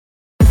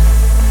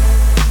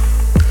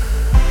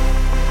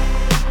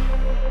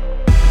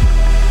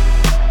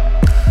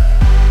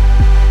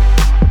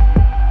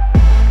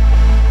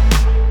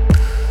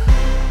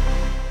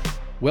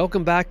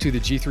Welcome back to the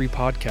G3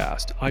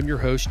 Podcast. I'm your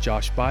host,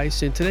 Josh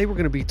Buice, and today we're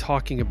going to be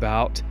talking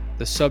about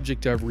the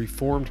subject of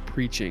Reformed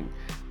preaching.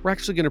 We're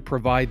actually going to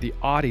provide the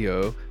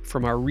audio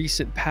from our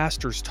recent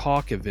Pastors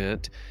Talk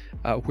event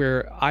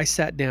where I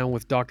sat down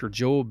with Dr.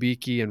 Joel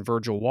Beeke and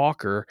Virgil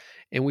Walker,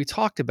 and we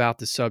talked about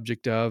the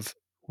subject of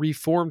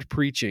Reformed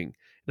preaching.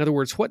 In other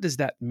words, what does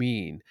that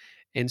mean?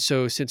 And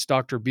so since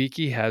Dr.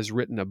 Beeke has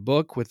written a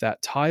book with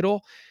that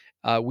title,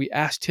 we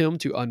asked him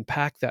to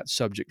unpack that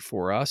subject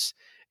for us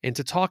and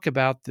to talk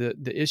about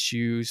the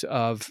issues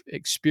of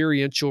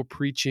experiential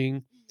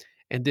preaching.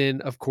 And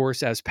then, of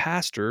course, as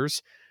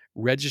pastors,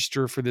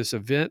 register for this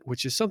event,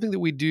 which is something that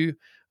we do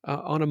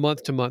on a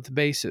month-to-month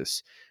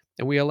basis.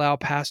 And we allow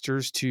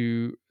pastors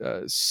to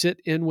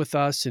sit in with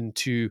us and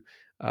to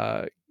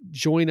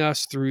join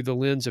us through the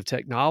lens of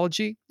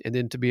technology, and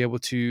then to be able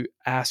to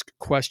ask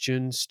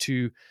questions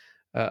to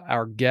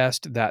our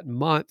guest that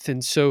month.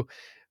 And so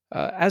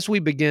as we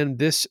begin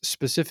this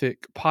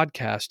specific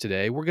podcast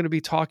today, we're going to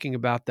be talking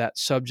about that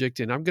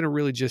subject, and I'm going to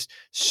really just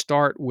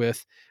start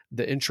with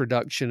the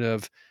introduction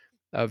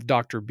of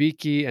Dr.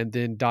 Beeke and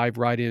then dive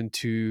right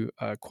into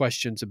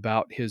questions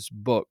about his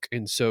book.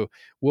 And so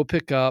we'll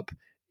pick up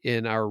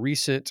in our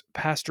recent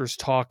Pastors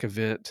Talk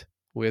event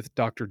with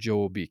Dr.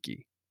 Joel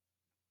Beeke.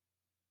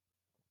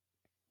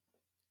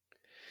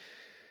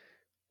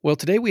 Well,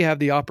 today we have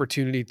the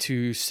opportunity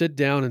to sit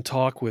down and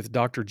talk with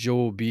Dr.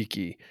 Joel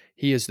Beeke.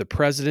 He is the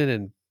president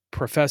and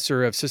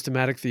professor of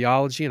systematic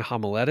theology and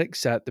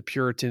homiletics at the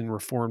Puritan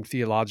Reformed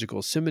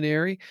Theological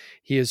Seminary.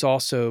 He is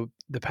also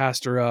the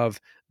pastor of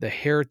the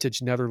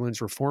Heritage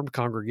Netherlands Reformed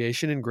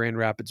Congregation in Grand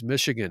Rapids,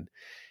 Michigan.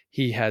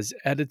 He has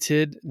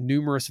edited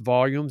numerous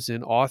volumes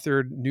and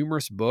authored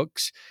numerous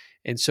books.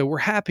 And so we're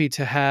happy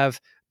to have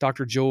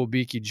Dr. Joel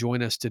Beeke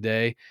join us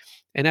today.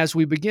 And as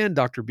we begin,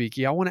 Dr.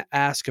 Beeke, I want to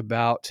ask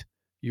about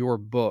your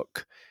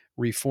book,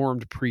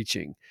 Reformed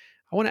Preaching.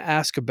 I want to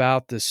ask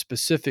about the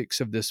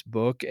specifics of this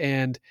book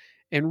and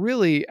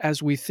really,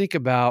 as we think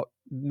about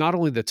not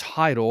only the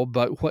title,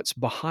 but what's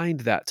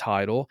behind that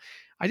title,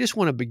 I just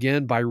want to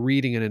begin by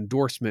reading an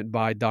endorsement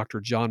by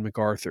Dr. John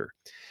MacArthur.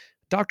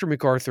 Dr.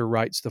 MacArthur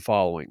writes the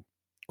following,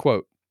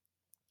 quote,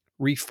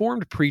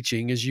 "Reformed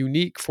preaching is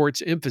unique for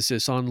its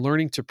emphasis on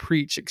learning to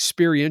preach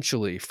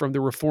experientially from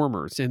the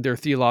Reformers and their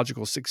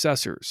theological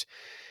successors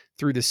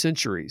through the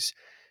centuries.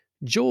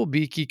 Joel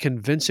Beeke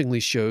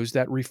convincingly shows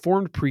that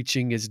Reformed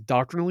preaching is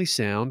doctrinally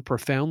sound,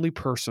 profoundly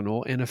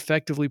personal, and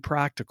effectively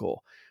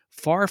practical.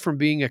 Far from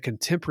being a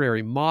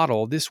contemporary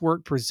model, this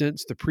work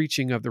presents the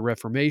preaching of the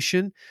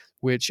Reformation,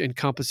 which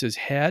encompasses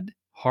head,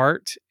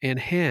 heart, and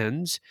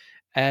hands,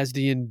 as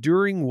the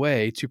enduring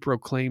way to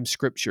proclaim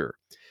Scripture.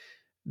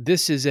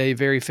 This is a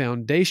very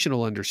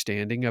foundational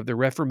understanding of the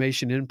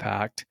Reformation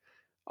impact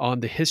on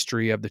the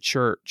history of the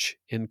church,"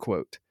 end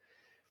quote.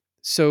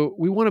 So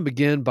we want to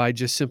begin by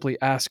just simply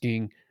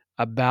asking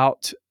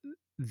about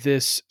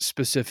this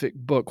specific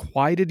book.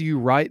 Why did you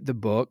write the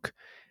book?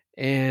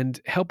 And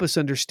help us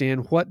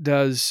understand, what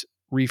does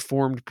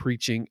Reformed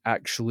preaching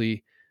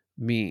actually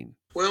mean?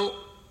 Well,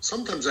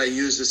 sometimes I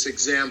use this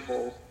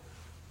example.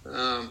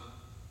 The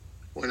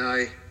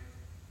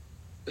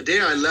day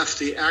I left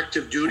the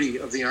active duty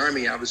of the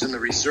Army, I was in the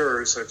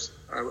reserves.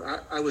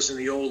 I was in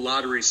the old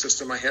lottery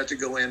system. I had to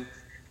go in.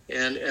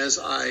 And as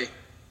I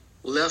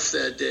left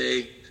that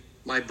day,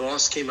 my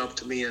boss came up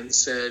to me and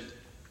said,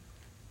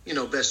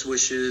 best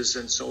wishes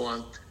and so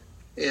on.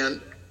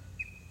 And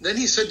then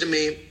he said to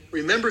me,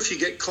 remember, if you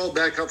get called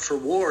back up for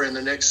war in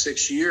the next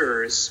 6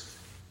 years,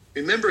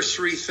 remember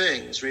 3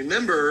 things.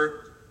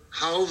 Remember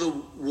how the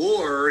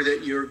war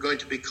that you're going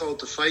to be called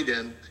to fight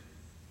in,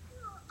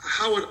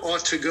 how it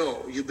ought to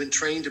go. You've been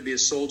trained to be a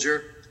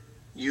soldier.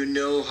 You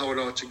know how it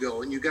ought to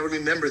go. And you've got to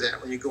remember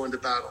that when you go into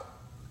battle.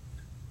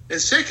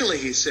 And secondly,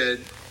 he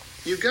said,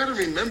 you've got to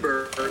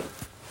remember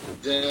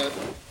that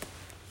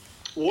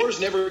wars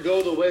never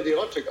go the way they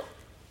ought to go.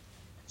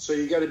 So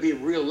you got to be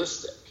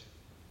realistic.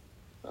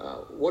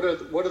 What are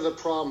the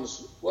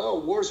problems?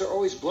 Well, wars are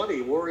always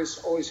bloody. Wars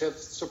always have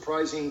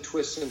surprising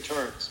twists and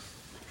turns.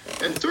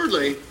 And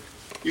thirdly,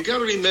 you got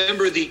to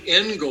remember the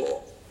end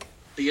goal.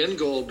 The end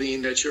goal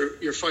being that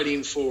you're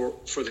fighting for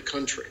the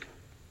country.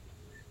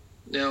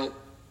 Now,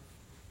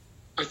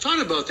 I thought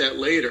about that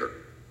later,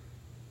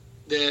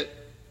 that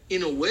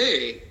in a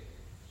way,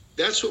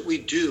 that's what we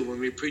do when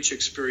we preach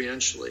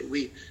experientially.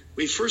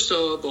 We first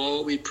of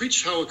all, we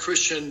preach how a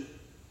Christian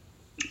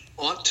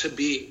ought to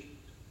be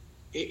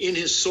in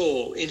his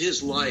soul, in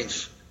his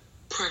life,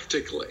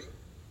 practically.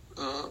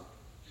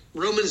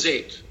 Romans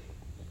 8,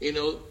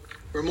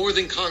 we're more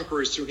than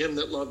conquerors through him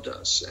that loved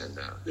us. And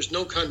there's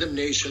no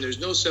condemnation, there's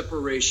no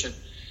separation.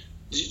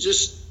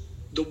 Just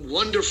the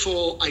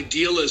wonderful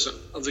idealism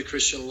of the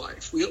Christian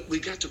life. We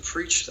got to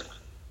preach that.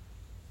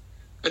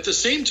 At the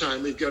same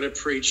time, we've got to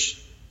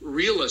preach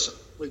realism.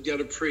 We've got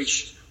to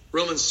preach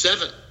Romans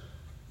 7,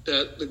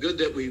 that the good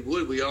that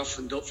we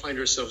often don't find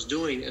ourselves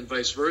doing, and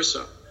vice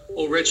versa.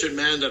 O wretched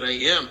man that I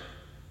am.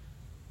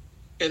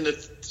 In the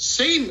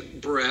same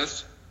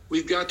breath,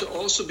 we've got to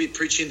also be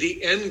preaching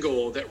the end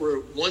goal, that we're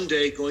one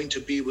day going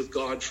to be with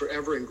God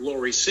forever in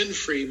glory,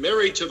 sin-free,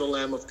 married to the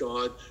Lamb of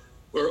God,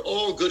 where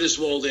all good is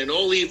walled in,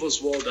 all evil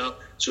is walled out.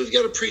 So we've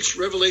got to preach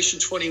Revelation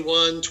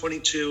 21,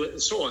 22,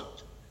 and so on.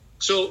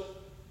 So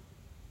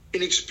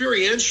in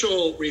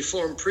experiential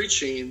Reformed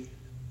preaching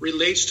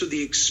relates to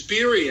the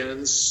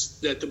experience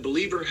that the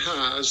believer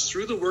has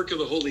through the work of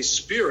the Holy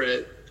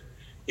Spirit,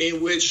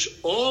 in which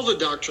all the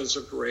doctrines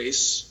of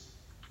grace,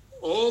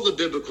 all the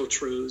biblical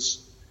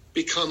truths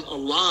become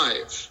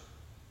alive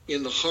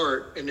in the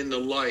heart and in the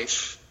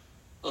life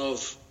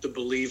of the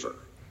believer.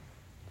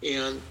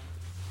 And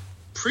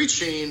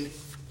preaching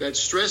that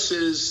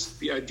stresses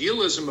the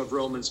idealism of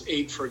Romans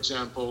 8, for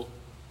example,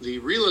 the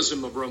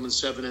realism of Romans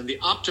 7, and the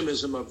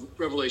optimism of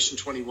Revelation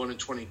 21 and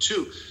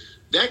 22,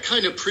 that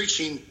kind of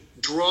preaching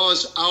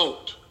draws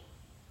out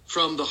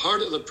from the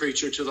heart of the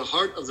preacher to the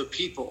heart of the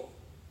people,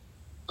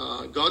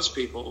 God's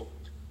people,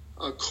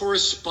 a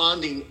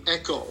corresponding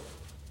echo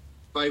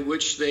by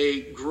which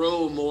they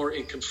grow more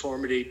in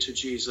conformity to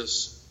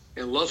Jesus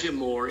and love him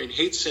more and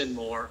hate sin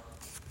more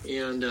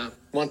and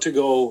want to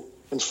go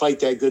and fight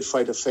that good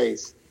fight of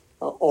faith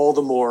all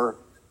the more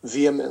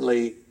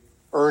vehemently,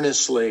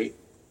 earnestly,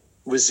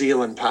 with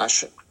zeal and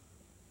passion.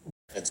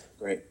 That's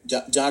great.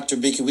 Dr.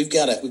 Beeke, we've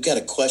got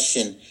a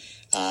question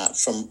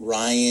from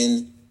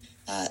Ryan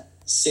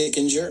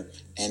Sickinger.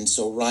 And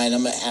so, Ryan,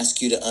 I'm going to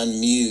ask you to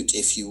unmute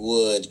if you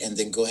would, and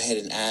then go ahead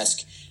and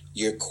ask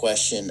your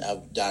question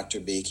of Dr.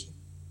 Beeke.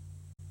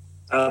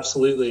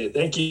 Absolutely.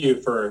 Thank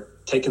you for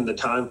taking the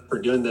time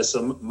for doing this.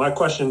 My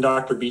question,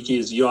 Dr. Beeke,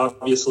 is you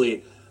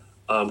obviously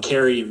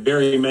carry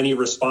very many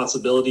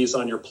responsibilities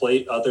on your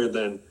plate other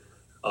than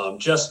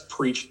just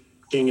preaching.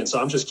 And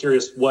so I'm just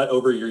curious what,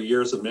 over your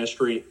years of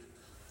ministry,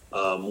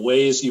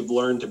 ways you've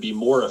learned to be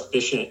more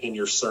efficient in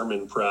your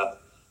sermon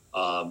prep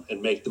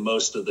and make the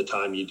most of the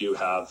time you do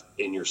have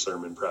in your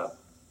sermon prep.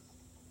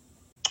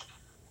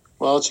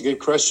 Well, it's a good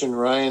question,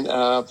 Ryan.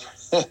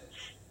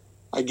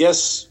 I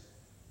guess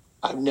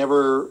I've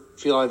never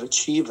feel I've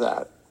achieved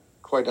that,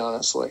 quite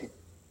honestly.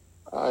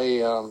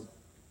 I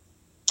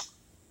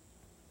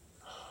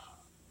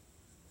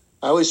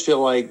always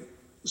feel like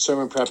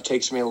sermon prep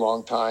takes me a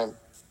long time,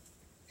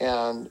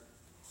 and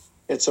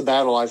it's a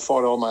battle I've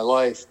fought all my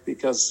life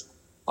because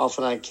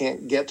often I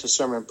can't get to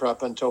sermon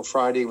prep until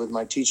Friday with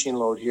my teaching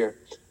load here.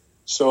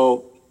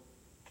 So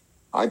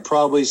I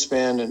probably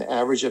spend an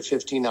average of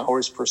 15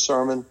 hours per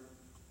sermon,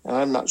 and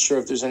I'm not sure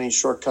if there's any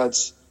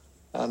shortcuts.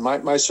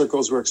 My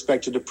circles were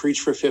expected to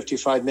preach for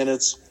 55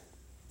 minutes,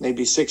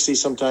 maybe 60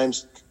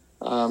 sometimes.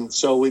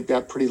 So we've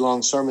got pretty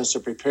long sermons to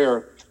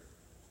prepare,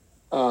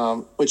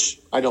 which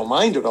I don't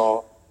mind at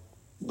all.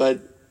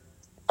 But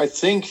I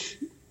think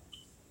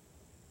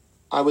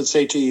I would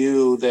say to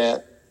you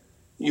that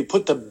you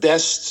put the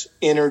best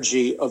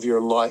energy of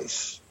your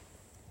life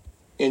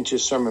into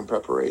sermon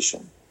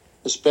preparation,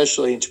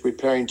 especially into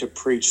preparing to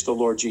preach the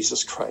Lord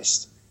Jesus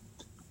Christ.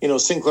 You know,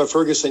 Sinclair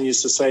Ferguson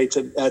used to say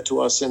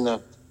to us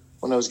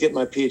when I was getting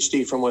my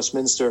PhD from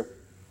Westminster,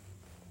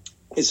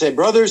 he'd say,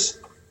 brothers,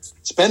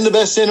 spend the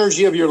best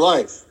energy of your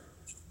life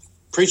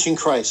preaching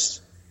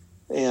Christ.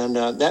 And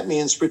that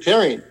means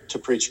preparing to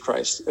preach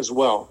Christ as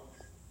well.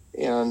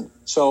 And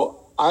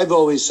so I've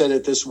always said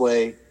it this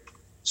way,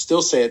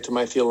 still say it to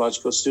my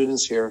theological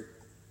students here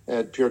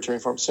at Puritan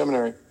Reformed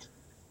Seminary.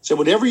 So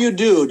whatever you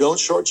do, don't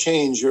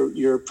shortchange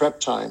your prep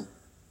time.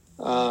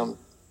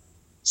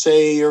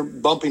 Say you're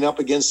bumping up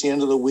against the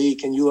end of the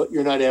week and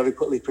you're not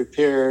adequately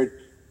prepared,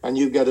 and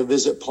you've got a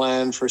visit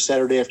planned for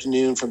Saturday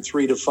afternoon from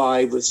 3 to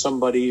 5 with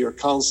somebody or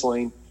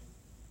counseling.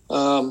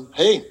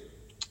 Hey,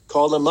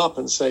 call them up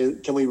and say,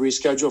 can we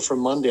reschedule for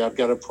Monday? I've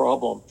got a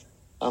problem.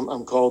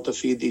 I'm called to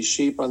feed these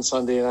sheep on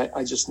Sunday, and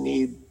I just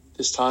need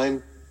this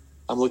time.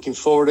 I'm looking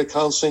forward to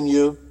counseling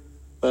you,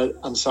 but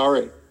I'm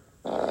sorry.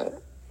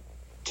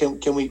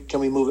 Can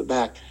we move it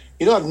back?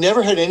 You know, I've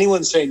never had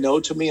anyone say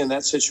no to me in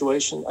that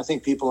situation. I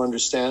think people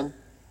understand.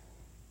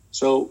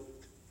 So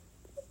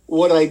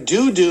what I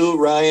do,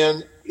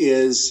 Ryan,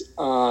 is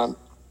I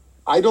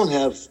don't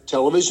have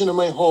television in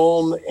my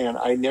home, and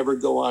I never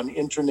go on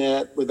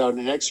internet without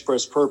an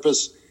express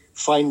purpose.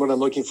 Find what I'm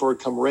looking for,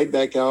 come right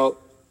back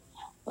out.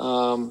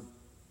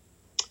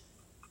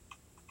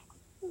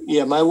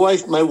 Yeah, my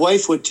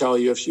wife would tell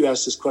you, if you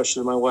asked this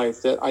question to my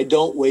wife, that I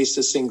don't waste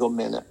a single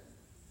minute.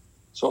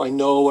 So I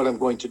know what I'm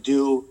going to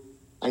do.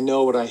 I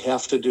know what I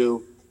have to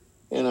do,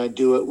 and I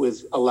do it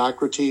with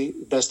alacrity,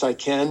 best I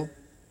can.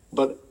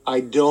 But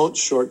I don't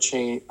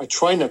shortchange. I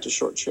try not to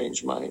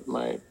shortchange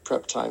my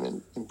prep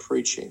time in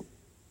preaching.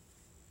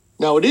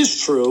 Now, it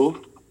is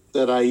true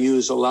that I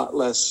use a lot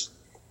less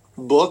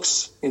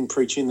books in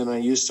preaching than I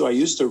used to. I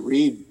used to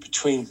read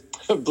between,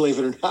 believe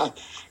it or not,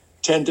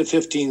 10 to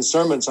 15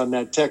 sermons on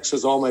that text,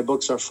 because all my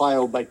books are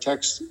filed by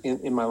text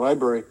in my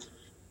library.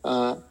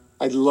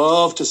 I'd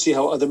love to see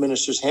how other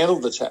ministers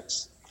handle the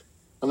text.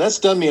 And that's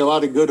done me a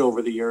lot of good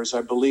over the years,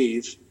 I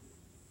believe,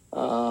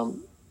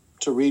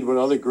 to read what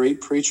other great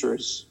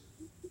preachers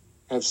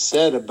have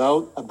said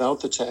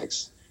about the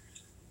text.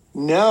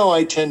 Now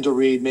I tend to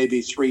read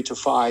maybe 3 to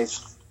 5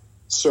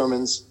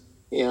 sermons,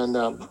 and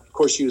of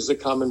course use the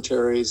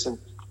commentaries and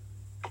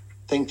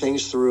think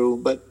things through.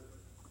 But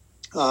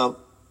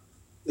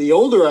the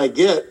older I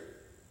get,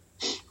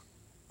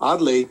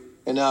 oddly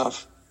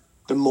enough,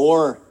 the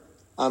more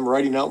I'm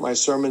writing out my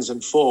sermons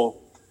in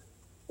full.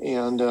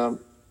 And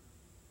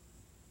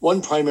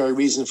one primary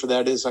reason for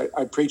that is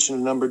I preach in a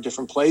number of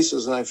different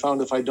places, and I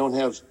found if I don't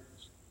have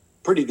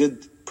pretty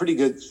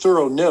good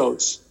thorough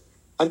notes,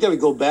 I've got to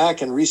go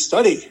back and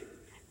restudy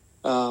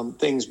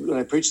things when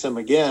I preach them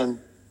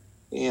again.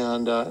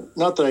 And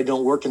not that I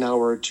don't work an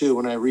hour or two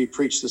when I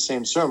re-preach the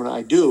same sermon,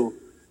 I do,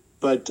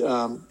 but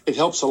it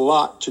helps a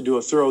lot to do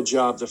a thorough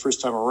job the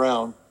first time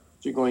around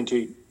if you're going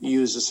to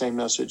use the same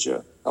message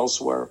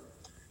elsewhere.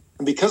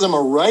 And because I'm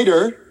a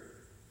writer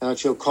and I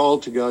feel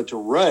called to God to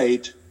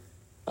write,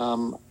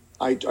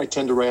 I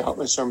tend to write out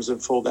my sermons in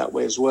full that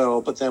way as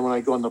well. But then when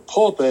I go in the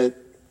pulpit,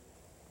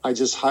 I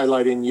just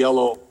highlight in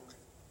yellow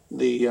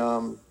the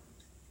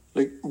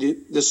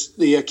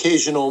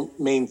occasional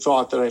main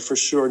thought that I for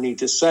sure need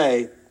to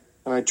say,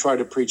 and I try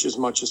to preach as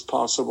much as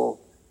possible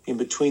in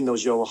between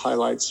those yellow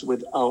highlights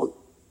without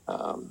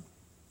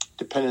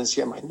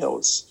dependency on my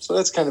notes. So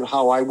that's kind of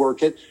how I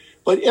work it.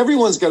 But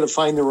everyone's got to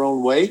find their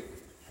own way.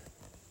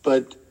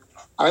 But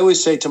I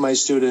always say to my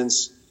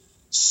students,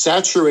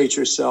 saturate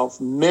yourself,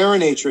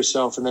 marinate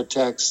yourself in the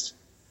text.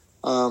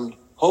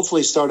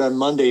 Hopefully start on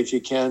Monday if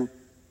you can,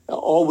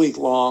 all week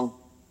long,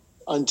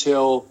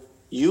 until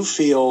you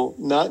feel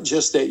not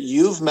just that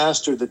you've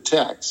mastered the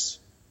text,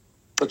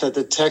 but that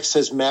the text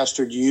has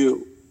mastered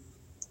you.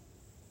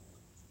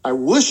 I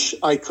wish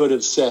I could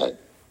have said,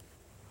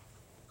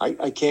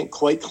 I can't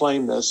quite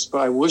claim this, but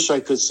I wish I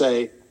could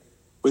say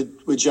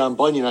with John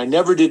Bunyan, I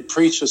never did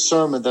preach a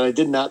sermon that I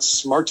did not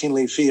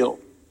smartingly feel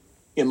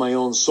in my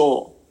own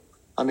soul.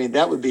 I mean,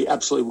 that would be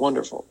absolutely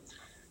wonderful.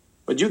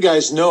 But you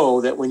guys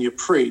know that when you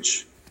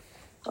preach,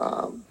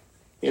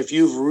 if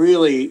you've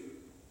really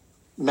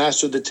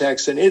mastered the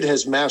text and it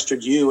has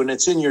mastered you and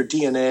it's in your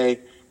DNA,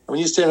 and when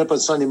you stand up on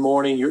Sunday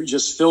morning, you're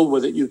just filled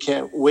with it. You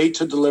can't wait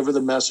to deliver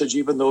the message,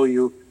 even though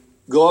you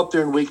go up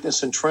there in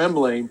weakness and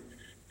trembling.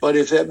 But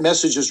if that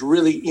message is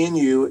really in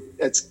you,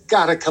 it's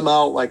got to come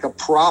out like a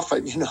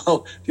prophet,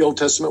 the Old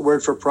Testament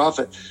word for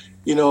prophet.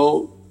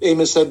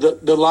 Amos said,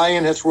 the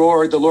lion hath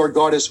roared, the Lord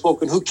God has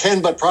spoken. Who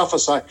can but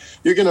prophesy?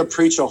 You're going to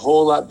preach a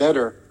whole lot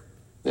better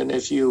than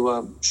if you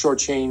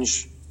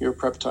shortchange your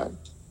prep time.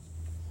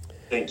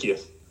 Thank you.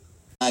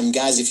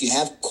 Guys, if you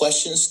have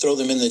questions, throw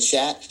them in the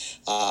chat.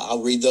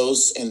 I'll read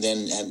those, and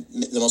then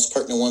the most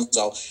pertinent ones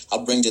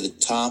I'll bring to the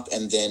top,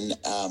 and then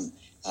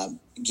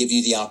give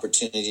you the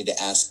opportunity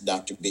to ask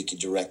Dr. Beeke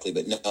directly.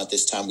 But no, at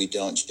this time we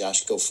don't.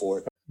 Josh, go for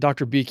it.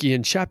 Dr. Beeke,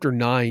 in Chapter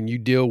 9, you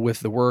deal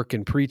with the work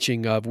and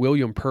preaching of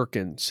William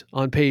Perkins.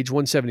 On page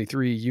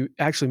 173, you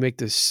actually make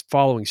this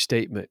following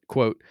statement,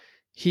 quote,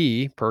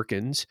 "He,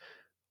 Perkins,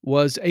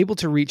 was able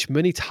to reach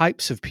many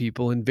types of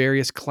people in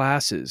various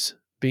classes,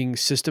 being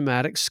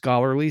systematic,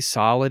 scholarly,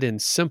 solid,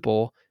 and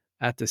simple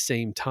at the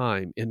same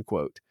time," end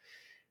quote.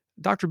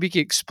 Dr. Beeke,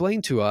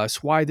 explain to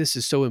us why this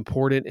is so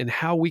important and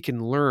how we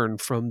can learn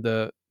from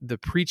the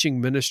preaching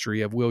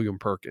ministry of William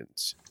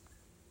Perkins.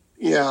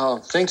 Yeah,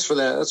 thanks for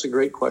that. That's a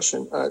great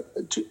question.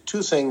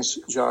 Two things,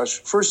 Josh.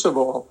 First of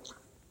all,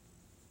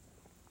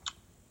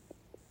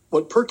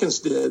 what Perkins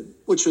did,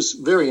 which was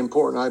very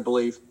important, I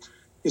believe,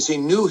 is he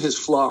knew his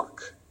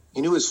flock. He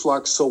knew his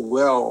flock so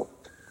well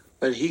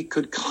that he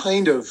could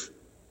kind of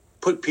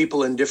put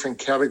people in different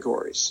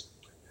categories.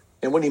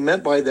 And what he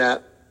meant by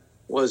that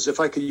was, if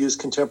I could use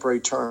contemporary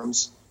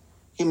terms,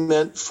 he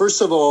meant,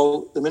 first of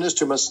all, the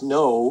minister must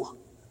know,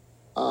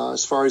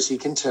 as far as he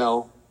can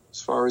tell,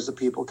 as far as the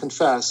people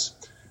confess,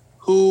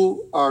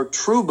 who are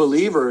true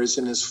believers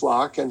in his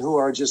flock and who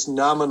are just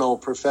nominal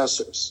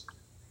professors.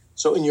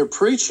 So in your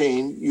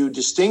preaching, you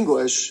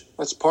distinguish,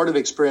 that's part of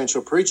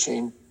experiential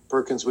preaching,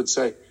 Perkins would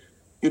say,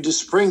 you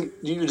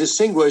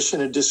distinguish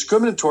in a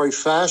discriminatory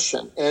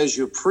fashion as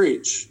you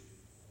preach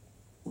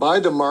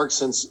by the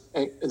marks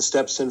and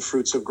steps and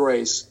fruits of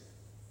grace,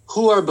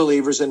 who are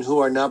believers and who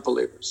are not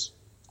believers.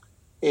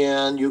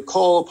 And you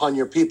call upon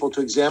your people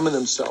to examine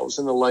themselves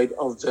in the light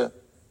of the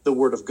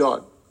Word of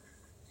God.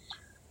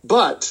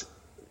 But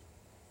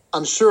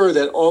I'm sure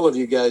that all of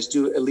you guys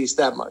do at least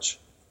that much.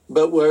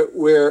 But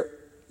where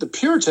the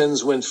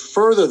Puritans went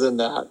further than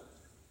that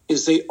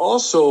is they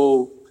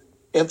also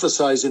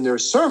emphasize in their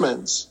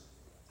sermons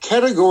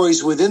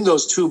categories within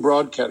those two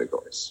broad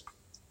categories.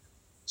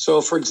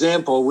 So, for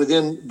example,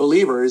 within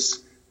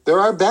believers, there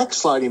are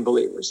backsliding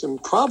believers,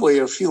 and probably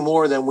a few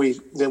more than we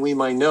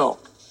might know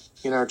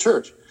in our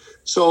church.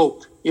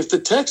 So if the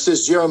text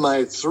is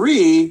Jeremiah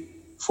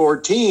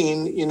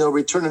 3:14,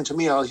 return unto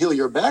me, I'll heal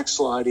your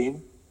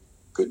backsliding.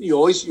 You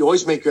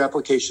always make your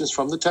applications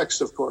from the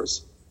text, of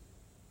course.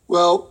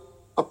 Well,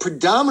 a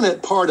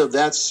predominant part of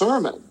that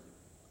sermon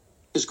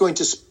is going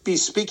to be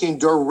speaking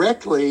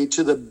directly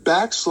to the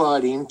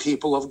backsliding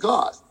people of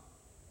God.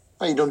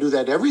 Now, you don't do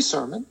that every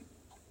sermon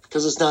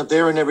because it's not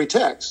there in every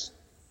text.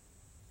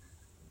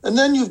 And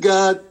then you've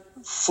got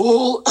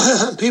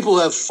people who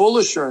have full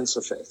assurance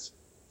of faith.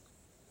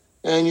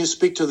 And you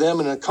speak to them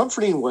in a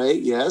comforting way,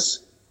 yes,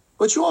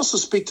 but you also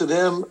speak to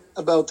them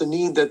about the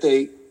need that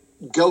they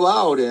go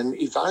out and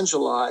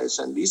evangelize.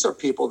 And these are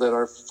people that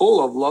are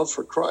full of love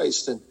for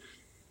Christ. And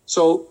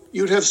so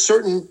you'd have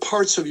certain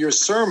parts of your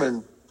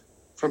sermon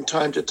from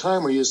time to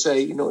time where you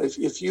say,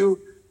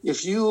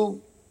 if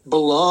you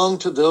belong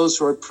to those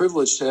who are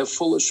privileged to have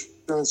full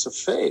assurance of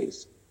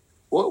faith,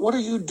 what are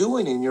you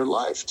doing in your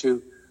life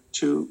to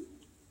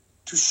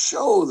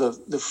show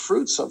the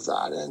fruits of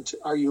that? And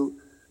are you,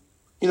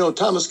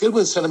 Thomas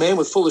Goodwin said a man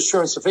with full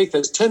assurance of faith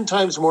has 10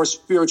 times more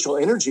spiritual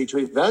energy to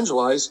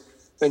evangelize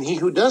than he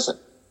who doesn't.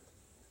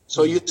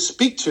 So you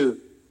speak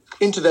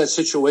into that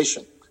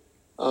situation.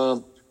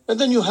 And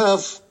then you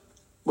have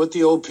what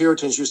the old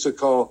Puritans used to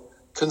call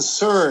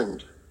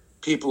concerned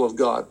people of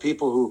God,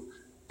 people who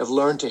have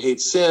learned to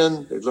hate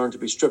sin. They've learned to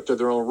be stripped of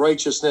their own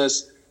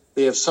righteousness.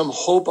 They have some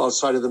hope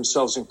outside of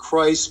themselves in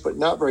Christ, but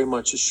not very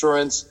much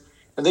assurance.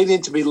 And they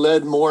need to be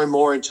led more and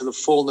more into the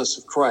fullness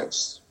of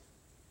Christ.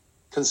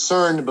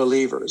 Concerned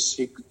believers,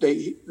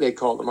 they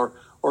called them,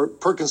 or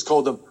Perkins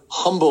called them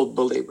humbled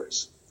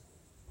believers.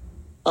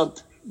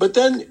 But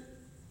then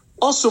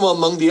also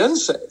among the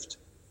unsaved,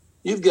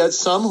 you've got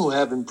some who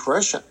have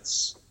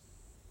impressions,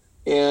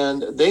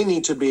 and they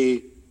need to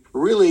be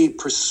really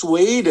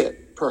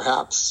persuaded,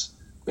 perhaps.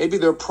 Maybe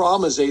their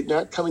problem is they're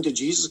not coming to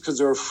Jesus because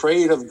they're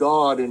afraid of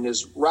God and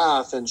his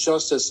wrath and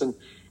justice, and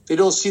they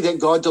don't see that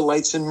God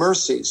delights in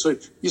mercy. So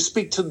you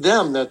speak to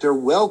them that they're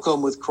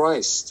welcome with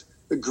Christ.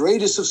 The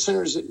greatest of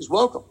sinners is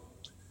welcome.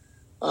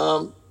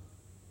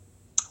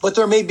 But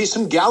there may be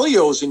some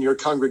Gallios in your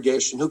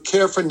congregation who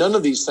care for none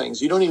of these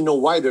things. You don't even know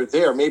why they're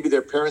there. Maybe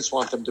their parents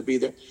want them to be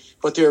there,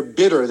 but they're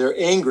bitter, they're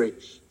angry.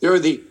 They're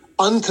the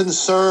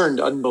unconcerned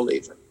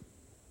unbeliever.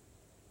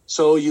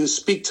 So you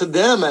speak to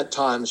them at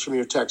times from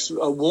your text,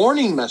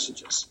 warning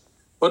messages,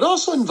 but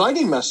also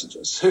inviting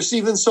messages. There's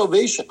even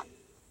salvation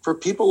for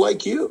people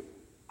like you.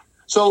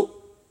 So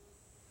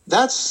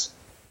that's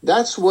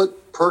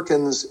what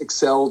Perkins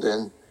excelled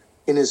in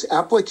his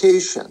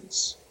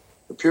applications.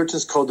 The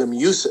Puritans called them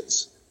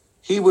uses.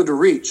 He would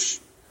reach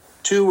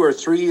 2 or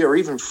 3 or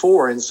even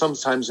 4, and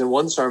sometimes in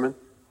one sermon,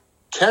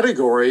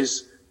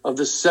 categories of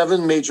the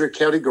 7 major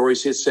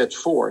categories he had set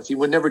forth. He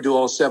would never do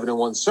all 7 in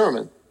one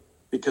sermon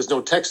because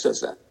no text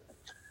does that.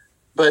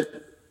 But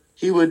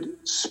he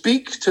would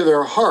speak to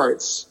their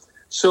hearts.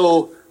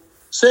 So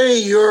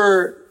say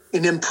you're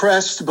an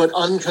impressed but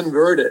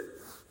unconverted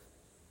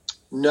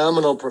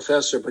nominal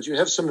professor, but you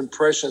have some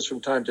impressions from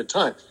time to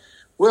time.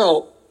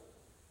 Well,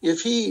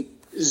 if he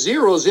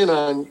zeroes in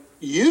on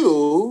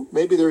you,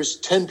 maybe there's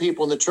 10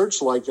 people in the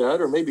church like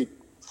that, or maybe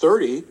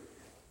 30,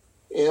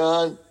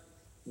 and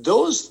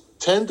those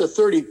 10 to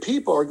 30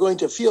 people are going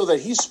to feel that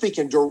he's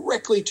speaking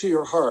directly to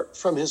your heart,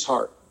 from his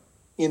heart,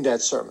 in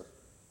that sermon.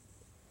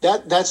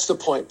 That's the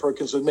point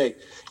Perkins would make.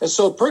 And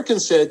so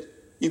Perkins said,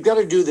 you've got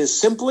to do this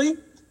simply.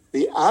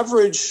 The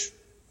average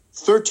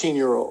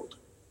 13-year-old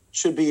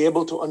should be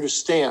able to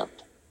understand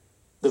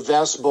the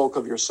vast bulk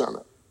of your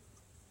sermon.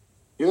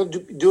 You have to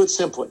do it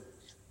simply.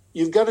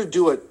 You've got to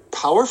do it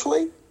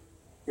powerfully.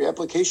 Your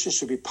application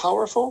should be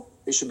powerful.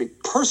 It should be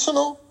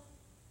personal.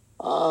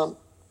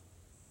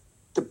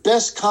 The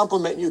best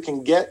compliment you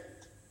can get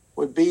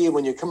would be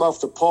when you come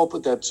off the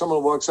pulpit that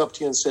someone walks up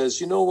to you and says,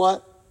 you know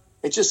what?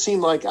 It just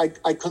seemed like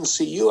I couldn't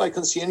see you. I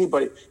couldn't see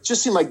anybody. It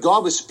just seemed like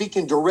God was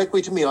speaking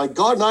directly to me. Like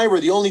God and I were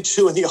the only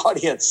two in the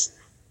audience.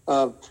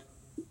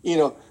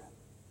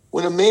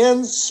 When a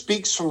man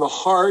speaks from the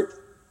heart,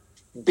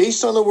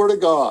 based on the word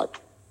of God,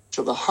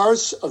 to the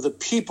hearts of the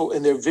people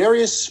in their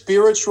various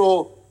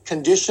spiritual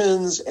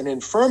conditions and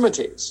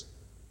infirmities,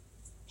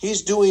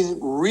 he's doing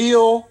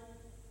real,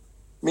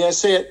 may I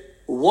say it,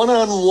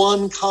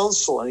 one-on-one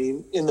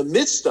counseling in the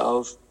midst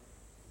of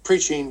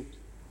preaching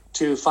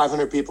to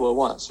 500 people at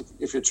once,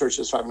 if your church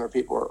has 500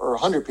 people or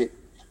 100 people.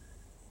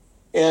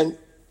 And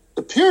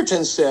the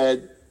Puritans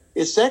said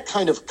it's that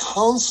kind of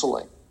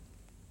counseling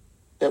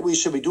that we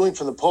should be doing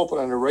from the pulpit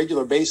on a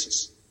regular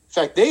basis. In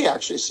fact, they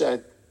actually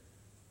said,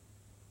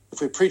 if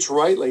we preach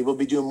rightly, we'll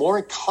be doing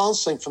more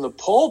counseling from the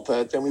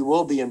pulpit than we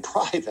will be in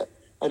private.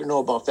 I don't know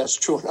about if that's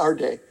true in our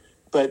day,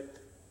 but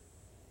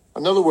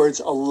in other words,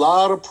 a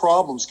lot of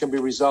problems can be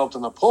resolved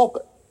in the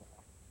pulpit.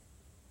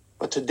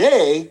 But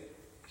today,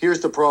 here's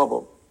the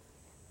problem.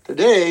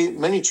 Today,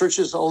 many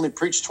churches only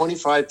preach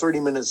 25,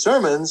 30-minute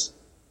sermons,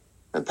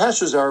 and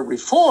pastors are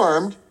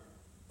reformed.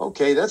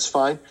 Okay, that's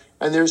fine.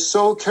 And they're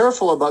so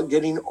careful about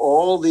getting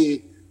all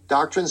the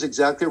doctrines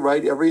exactly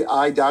right, every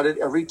I dotted,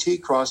 every T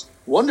crossed.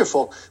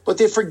 Wonderful. But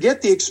they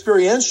forget the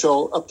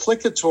experiential,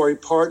 applicatory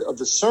part of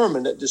the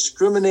sermon that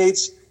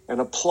discriminates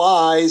and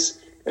applies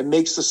and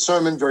makes the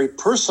sermon very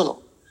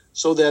personal,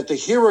 so that the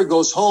hearer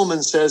goes home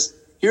and says,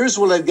 here's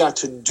what I've got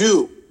to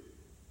do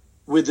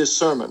with this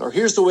sermon, or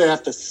here's the way I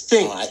have to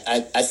think. I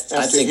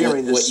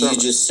think what you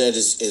just said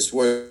is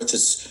worth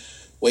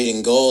its weight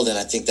in gold, and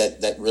I think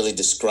that really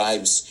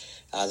describes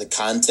the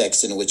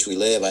context in which we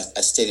live.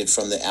 I stated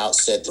from the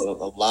outset that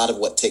a lot of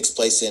what takes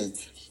place in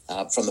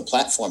from the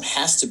platform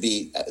has to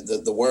be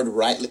the word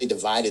rightly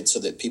divided so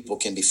that people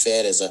can be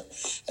fed as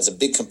a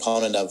big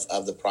component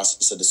of the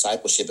process of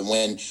discipleship. And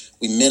when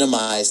we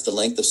minimize the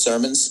length of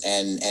sermons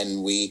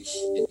and we're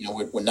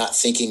not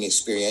thinking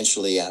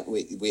experientially,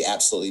 we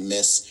absolutely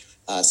miss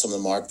some of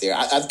the mark there.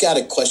 I've got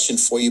a question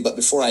for you, but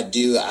before I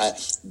do,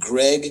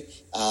 Greg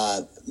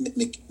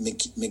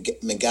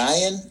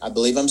McGuyan, I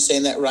believe I'm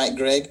saying that right,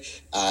 Greg.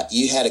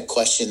 You had a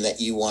question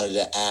that you wanted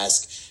to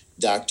ask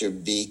Dr.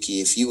 Beeke.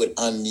 If you would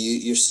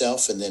unmute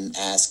yourself and then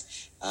ask,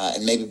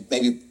 and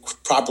maybe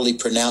properly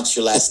pronounce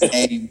your last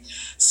name,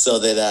 so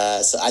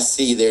that so I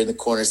see you there in the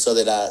corner, so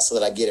that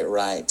I get it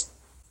right.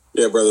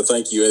 Yeah, brother,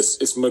 thank you.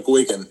 It's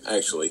McWegan,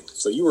 actually.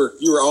 So you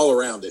were all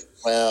around it.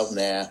 Well,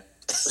 nah.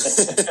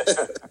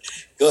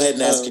 Go ahead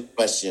and ask your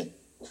question.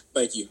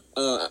 Thank you.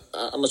 I'm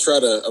going to try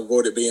to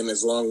avoid it being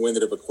as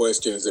long-winded of a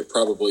question as it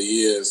probably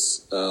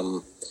is.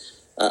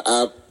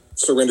 I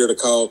surrendered a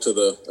call to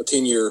a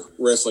 10-year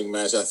wrestling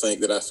match, I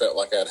think, that I felt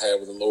like I'd had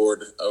with the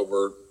Lord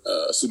over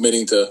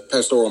submitting to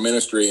pastoral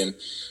ministry. And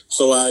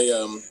so I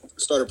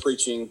started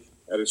preaching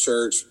at a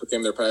church,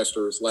 became their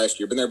pastor last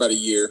year. Been there about a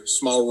year,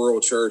 small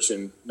rural church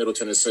in Middle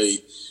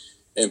Tennessee.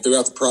 And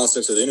throughout the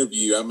process of the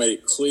interview, I made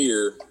it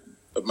clear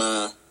of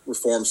my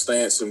Reformed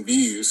stance and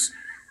views,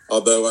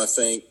 although I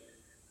think,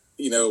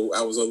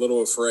 I was a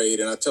little afraid,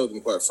 and I told them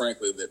quite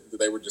frankly that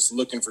they were just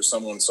looking for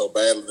someone so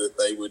badly that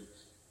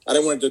I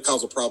didn't want it to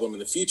cause a problem in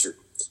the future.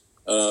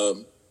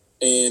 And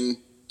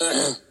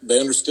they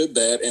understood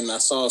that, and I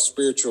saw a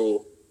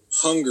spiritual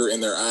hunger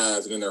in their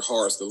eyes and in their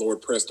hearts. The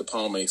Lord pressed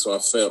upon me, so I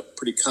felt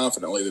pretty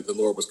confidently that the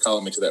Lord was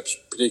calling me to that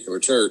particular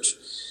church.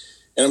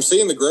 And I'm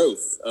seeing the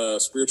growth,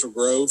 spiritual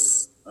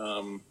growth,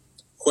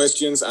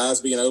 questions,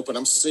 eyes being open.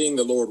 I'm seeing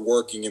the Lord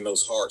working in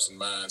those hearts and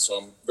minds, so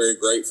I'm very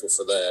grateful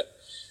for that.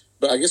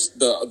 But I guess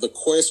the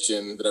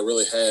question that I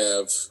really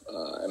have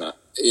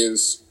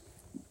is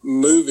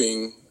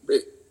knowing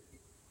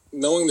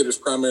that it's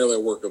primarily a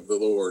work of the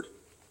Lord,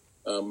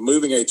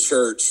 moving a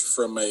church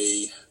from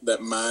that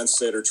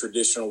mindset or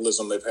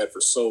traditionalism they've had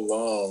for so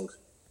long,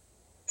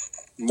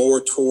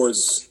 more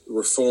towards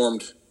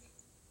Reformed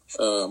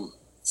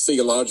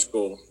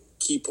theological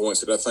key points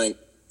that I think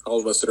all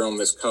of us that are on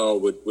this call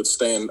would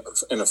stand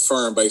and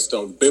affirm based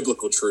on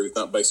biblical truth,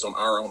 not based on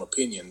our own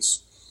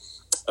opinions.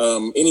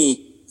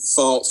 Any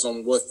thoughts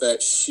on what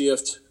that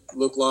shift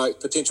looked like,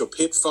 potential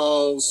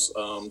pitfalls,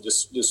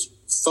 just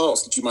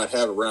thoughts that you might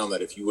have around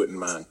that, if you wouldn't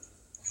mind?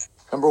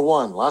 Number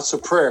one, lots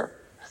of prayer.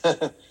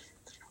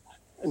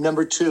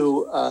 Number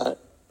two,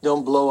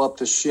 don't blow up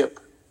the ship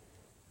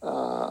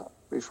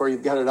before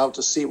you've got it out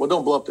to sea. Well,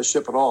 don't blow up the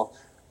ship at all,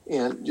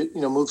 and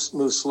move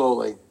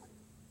slowly.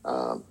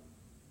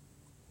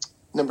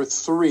 Number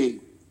three,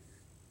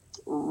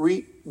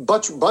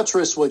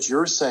 buttress what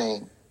you're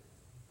saying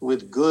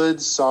with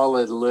good,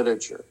 solid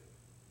literature.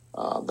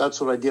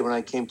 That's what I did when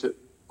I came to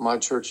my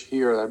church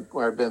here,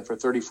 where I've been for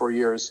 34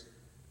 years.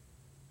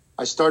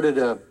 I started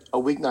a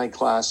weeknight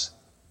class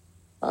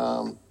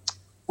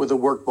with a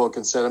workbook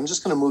and said, I'm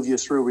just going to move you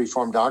through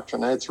Reformed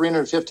doctrine. I had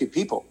 350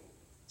 people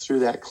through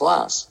that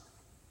class,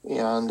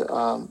 and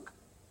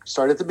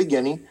started at the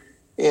beginning.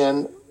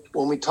 And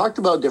when we talked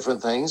about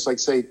different things, like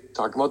say,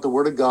 talking about the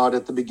Word of God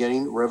at the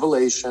beginning,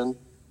 Revelation,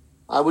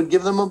 I would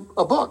give them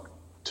a book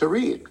to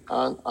read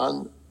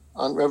on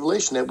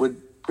Revelation that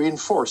would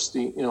reinforce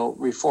the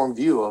Reformed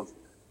view of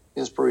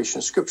inspiration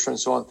of Scripture and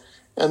so on.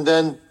 And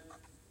then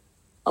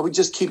I would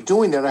just keep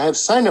doing that. I have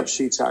sign-up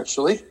sheets,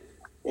 actually,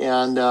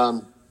 and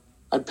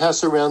I'd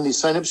pass around these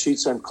sign-up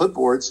sheets on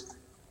clipboards,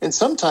 and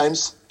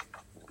sometimes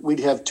we'd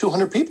have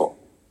 200 people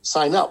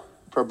sign up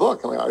for a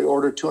book. And I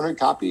ordered 200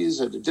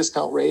 copies at a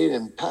discount rate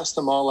and passed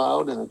them all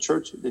out, and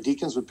the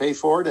deacons would pay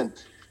for it.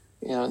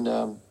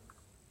 And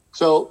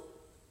so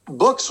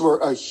books were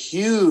a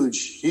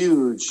huge,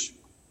 huge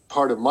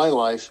part of my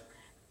life,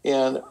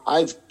 and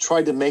I've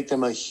tried to make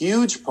them a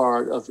huge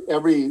part of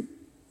every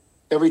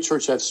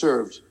church I've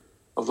served,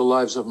 of the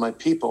lives of my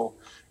people.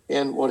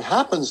 And what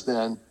happens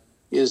then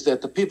is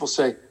that the people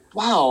say,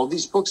 wow,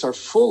 these books are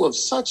full of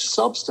such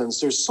substance.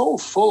 They're so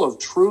full of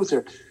truth.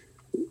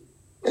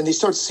 And they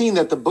start seeing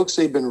that the books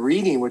they've been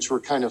reading, which were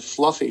kind of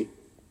fluffy,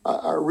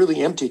 are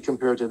really empty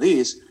compared to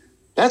these.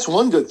 That's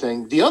one good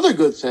thing. The other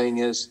good thing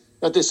is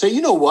that they say,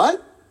 you know what?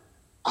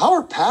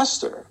 Our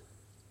pastor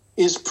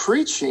is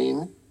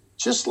preaching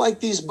just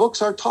like these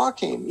books are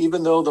talking,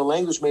 even though the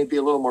language may be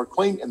a little more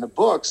quaint in the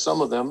books,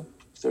 some of them,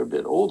 if they're a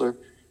bit older.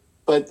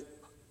 But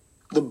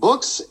the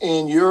books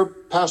and your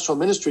pastoral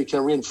ministry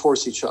can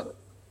reinforce each other.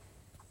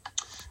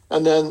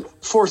 And then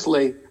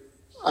fourthly,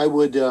 I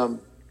would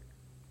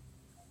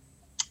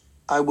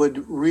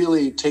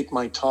really take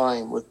my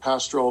time with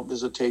pastoral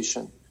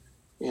visitation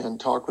and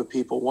talk with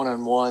people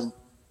one-on-one,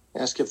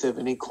 ask if they have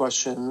any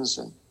questions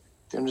and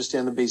if they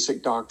understand the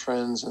basic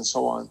doctrines and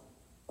so on.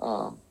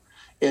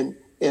 And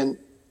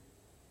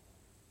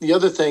the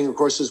other thing, of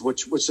course, is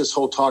which this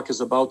whole talk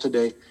is about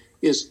today,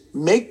 is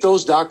make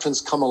those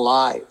doctrines come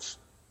alive.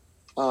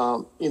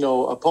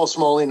 Paul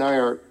Smalley and I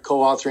are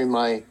co-authoring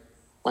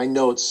my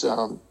notes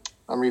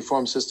on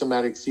Reformed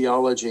systematic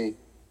theology,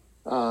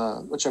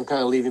 which I'm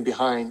kind of leaving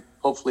behind,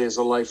 hopefully as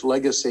a life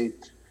legacy.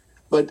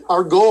 But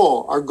our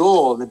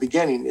goal in the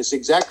beginning is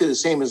exactly the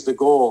same as the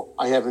goal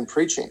I have in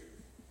preaching.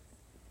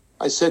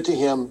 I said to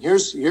him,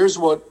 here's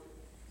what,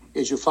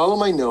 as you follow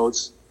my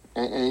notes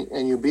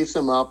and you beef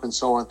them up and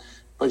so on,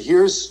 but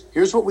here's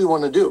what we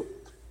want to do.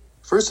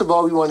 First of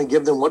all, we want to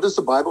give them, what does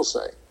the Bible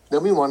say?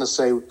 Then we want to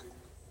say,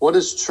 what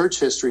does church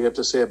history have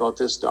to say about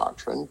this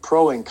doctrine,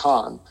 pro and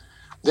con?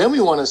 Then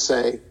we want to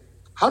say,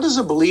 how does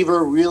a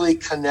believer really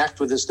connect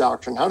with this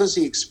doctrine? How does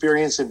he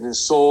experience it in his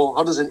soul?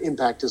 How does it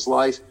impact his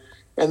life?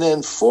 And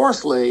then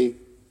fourthly,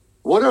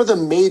 what are the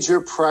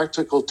major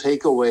practical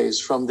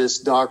takeaways from this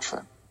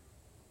doctrine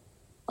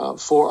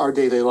for our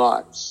daily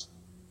lives?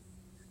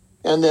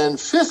 And then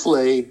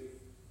fifthly,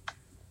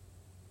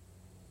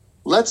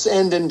 let's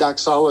end in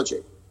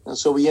doxology. And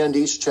so we end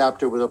each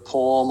chapter with a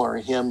poem or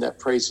a hymn that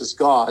praises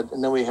God,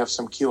 and then we have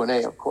some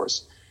Q&A, of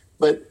course.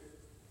 But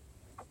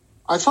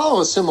I follow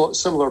a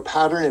similar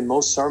pattern in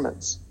most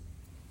sermons,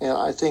 and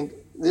I think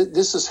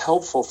this is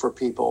helpful for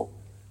people.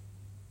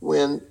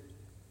 When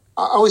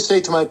I always say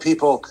to my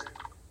people,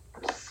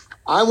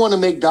 I want to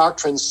make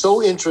doctrine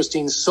so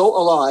interesting, so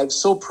alive,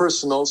 so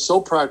personal, so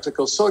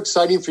practical, so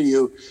exciting for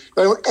you,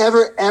 but I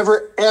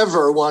don't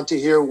ever want to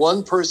hear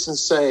one person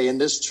say in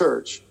this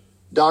church,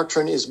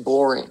 doctrine is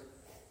boring.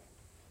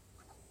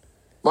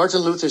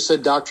 Martin Luther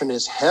said doctrine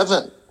is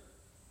heaven,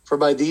 for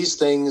by these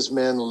things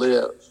men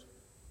live.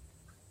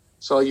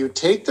 So you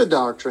take the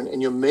doctrine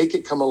and you make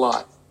it come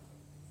alive.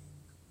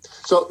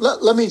 So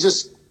let me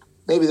just,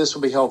 maybe this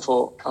will be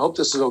helpful. I hope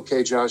this is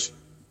okay, Josh.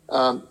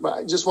 But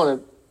I just want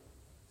to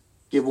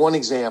give one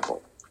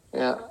example,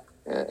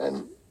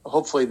 and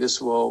hopefully this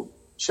will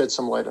shed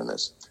some light on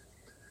this.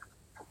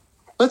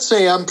 Let's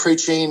say I'm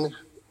preaching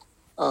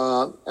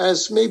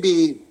as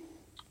maybe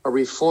a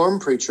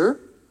Reformed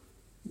preacher,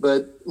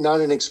 but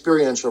not an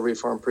experiential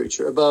Reformed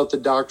preacher, about the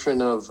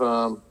doctrine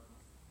of,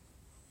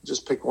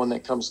 just pick one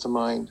that comes to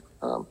mind,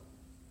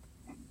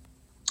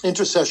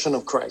 intercession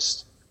of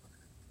Christ.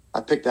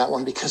 I picked that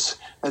one because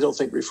I don't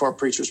think Reformed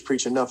preachers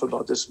preach enough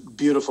about this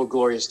beautiful,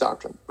 glorious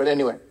doctrine. But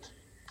anyway,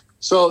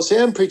 so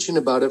say I'm preaching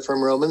about it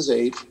from Romans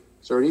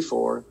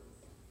 8:34.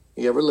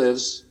 He ever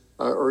lives,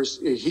 or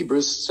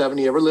Hebrews 7,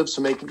 he ever lives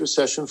to make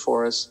intercession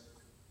for us.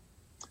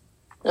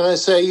 And I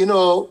say,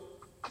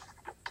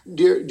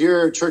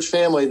 dear church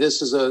family,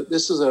 this is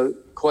a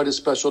quite a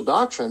special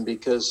doctrine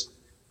because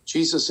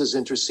Jesus is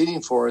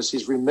interceding for us.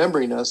 He's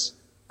remembering us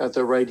at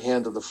the right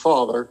hand of the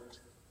Father,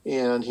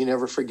 and he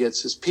never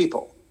forgets his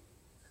people.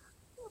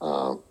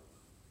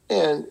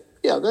 And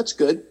yeah, that's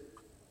good.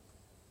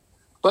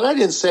 But I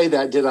didn't say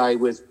that, did I,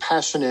 with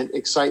passionate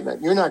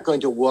excitement? You're not going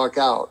to walk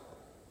out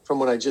from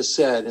what I just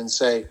said and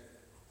say,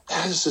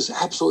 this is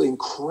absolutely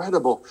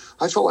incredible.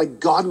 I felt like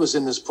God was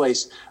in this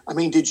place. I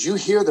mean, did you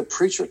hear the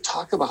preacher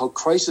talk about how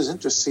Christ is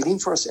interceding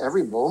for us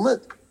every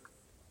moment?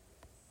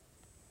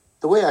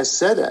 The way I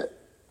said it,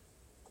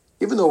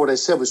 even though what I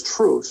said was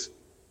truth,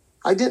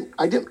 I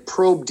didn't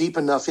probe deep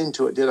enough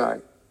into it, did I?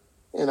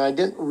 And I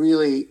didn't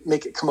really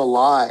make it come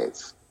alive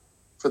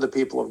for the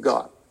people of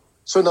God.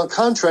 So now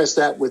contrast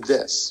that with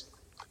this.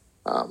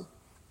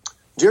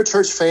 Dear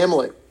church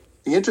family,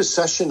 the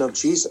intercession of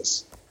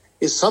Jesus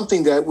is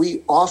something that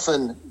we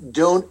often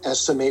don't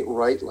estimate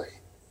rightly.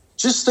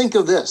 Just think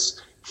of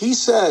this. He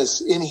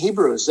says in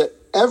Hebrews that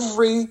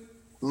every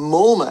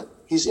moment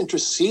he's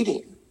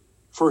interceding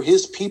for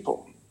his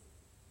people.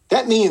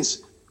 That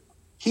means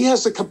he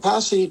has the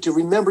capacity to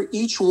remember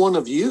each one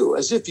of you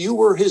as if you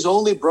were his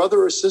only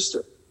brother or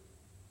sister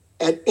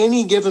at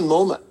any given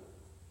moment.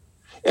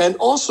 And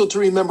also to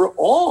remember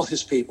all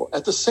his people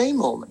at the same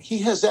moment. He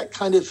has that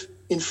kind of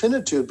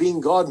infinitude, being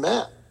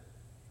God-man.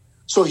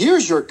 So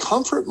here's your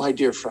comfort, my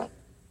dear friend.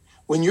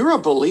 When you're a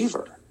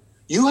believer,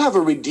 you have a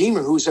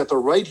Redeemer who's at the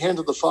right hand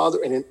of the Father,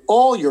 and in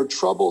all your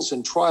troubles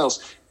and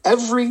trials,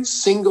 every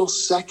single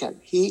second,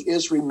 he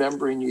is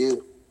remembering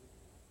you.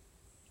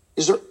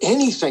 Is there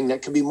anything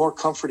that can be more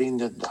comforting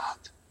than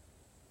that?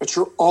 That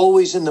you're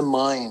always in the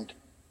mind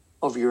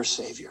of your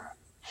Savior.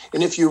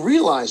 And if you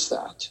realize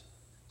that,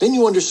 then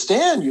you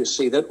understand, you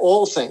see, that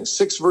all things,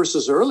 6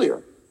 verses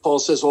earlier, Paul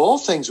says, all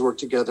things work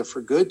together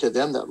for good to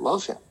them that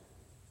love him.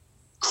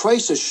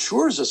 Christ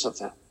assures us of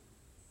that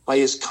by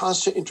his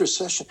constant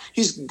intercession.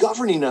 He's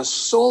governing us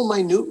so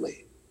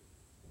minutely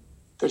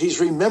that he's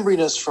remembering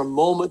us from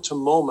moment to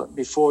moment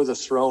before the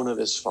throne of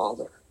his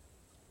Father.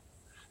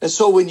 And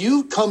so when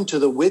you come to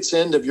the wit's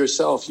end of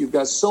yourself, you've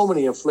got so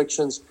many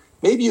afflictions,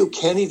 maybe you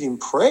can't even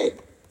pray.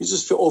 You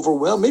just feel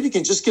overwhelmed. Maybe you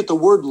can just get the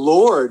word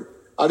Lord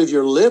out of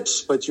your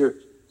lips, but you're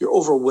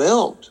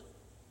overwhelmed.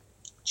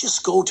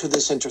 Just go to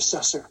this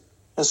intercessor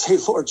and say,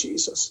 Lord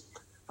Jesus,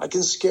 I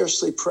can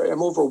scarcely pray.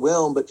 I'm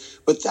overwhelmed,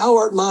 but thou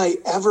art my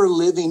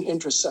ever-living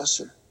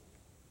intercessor.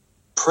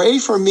 Pray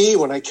for me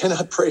when I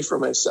cannot pray for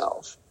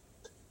myself.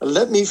 And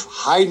let me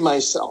hide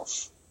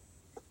myself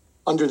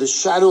under the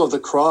shadow of the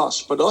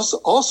cross, but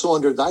also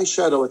under thy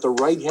shadow at the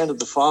right hand of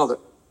the Father,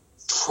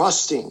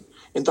 trusting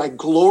in thy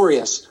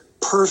glorious,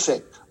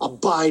 perfect,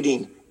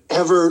 abiding,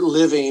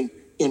 ever-living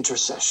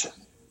intercession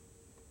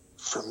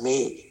for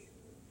me.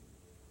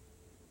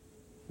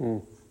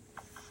 You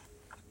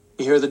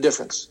hear the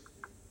difference?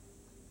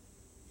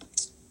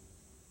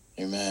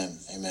 Amen.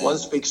 Amen. One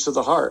speaks to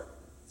the heart.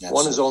 Absolutely.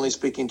 One is only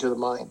speaking to the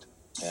mind.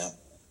 Yeah.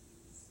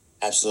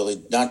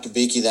 Absolutely. Dr.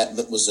 Beeke,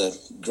 that was a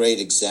great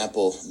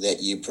example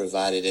that you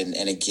provided.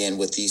 And again,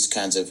 with these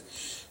kinds of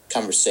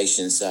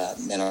conversations,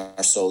 man,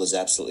 our soul is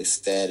absolutely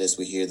fed as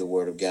we hear the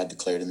word of God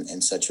declared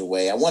in such a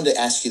way. I wanted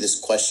to ask you this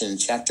question. In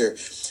chapter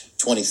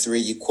 23,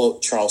 you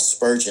quote Charles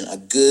Spurgeon, a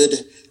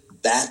good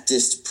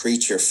Baptist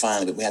preacher,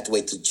 finally, but we have to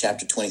wait till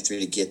chapter 23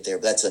 to get there.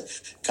 But that's a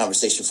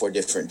conversation for a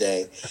different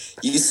day.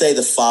 You say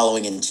the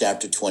following in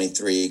chapter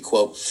 23,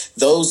 quote,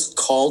 those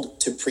called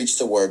to preach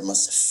the word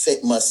must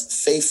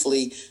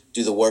faithfully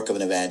do the work of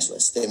an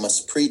evangelist. They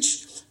must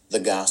preach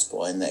the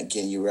gospel. And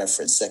again, you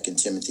reference 2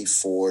 Timothy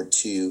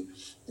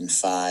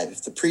 4:2-5.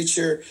 If the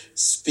preacher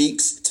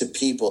speaks to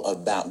people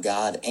about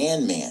God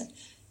and man,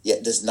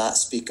 yet does not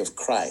speak of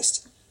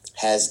Christ,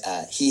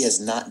 he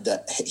has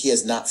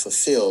not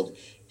fulfilled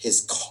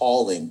his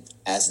calling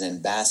as an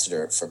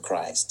ambassador for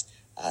Christ.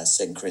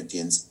 2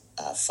 Corinthians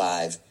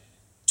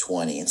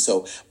 5:20. And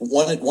so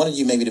wanted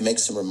you maybe to make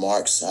some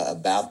remarks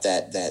about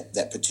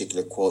that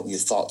particular quote and your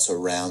thoughts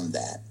around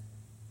that.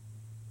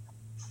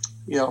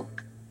 Yeah.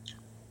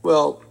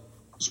 Well,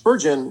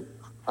 Spurgeon,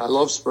 I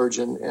love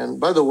Spurgeon. And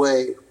by the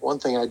way, one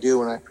thing I do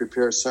when I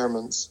prepare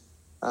sermons,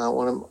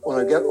 when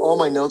I get all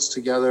my notes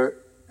together,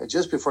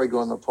 just before I go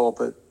on the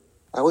pulpit,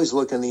 I always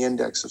look in the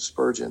index of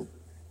Spurgeon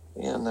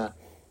and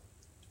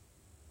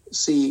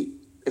see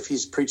if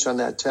he's preached on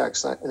that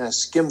text. And I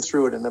skim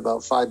through it in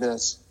about 5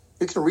 minutes.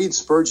 You can read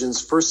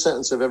Spurgeon's first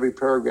sentence of every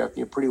paragraph, and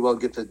you pretty well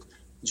get the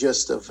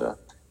gist of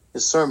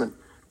his sermon.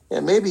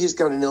 And maybe he's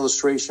got an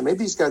illustration.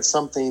 Maybe he's got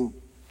something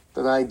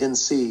that I didn't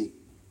see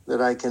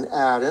that I can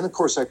add. And, of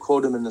course, I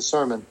quote him in the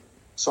sermon.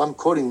 So I'm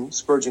quoting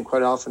Spurgeon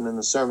quite often in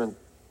the sermon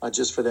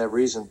just for that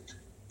reason.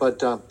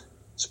 But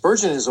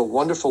Spurgeon is a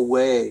wonderful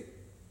way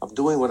of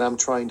doing what I'm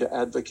trying to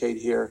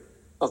advocate here,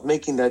 of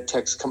making that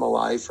text come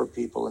alive for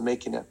people and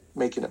making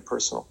it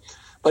personal.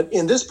 But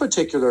in this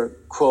particular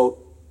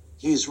quote,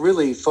 he's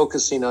really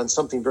focusing on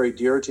something very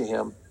dear to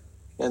him,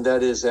 and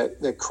that is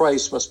that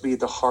Christ must be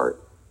the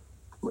heart.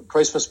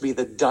 Christ must be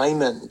the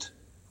diamond,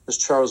 as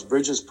Charles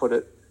Bridges put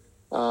it,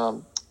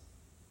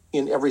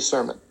 in every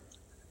sermon.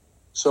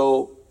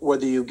 So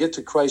whether you get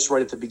to Christ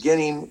right at the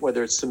beginning,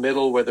 whether it's the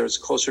middle, whether it's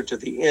closer to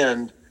the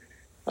end,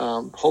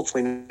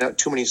 hopefully not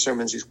too many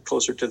sermons he's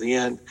closer to the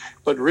end,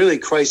 but really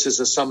Christ is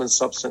the sum and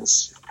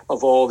substance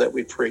of all that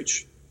we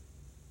preach.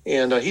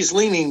 And he's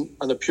leaning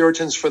on the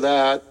Puritans for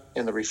that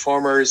and the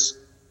Reformers.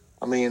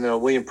 I mean,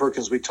 William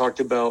Perkins, we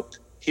talked about,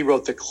 he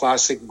wrote the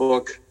classic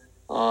book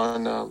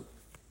on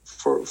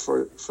for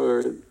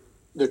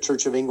the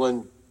Church of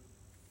England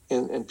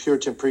and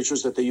Puritan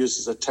preachers that they used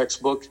as a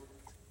textbook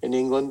in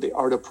England, The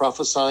Art of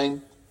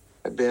Prophesying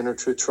at Banner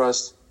True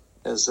Trust,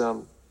 as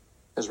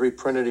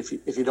reprinted.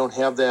 If you don't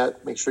have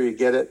that, make sure you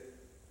get it.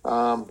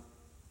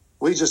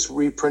 We just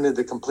reprinted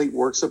the complete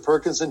works of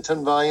Perkins in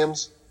 10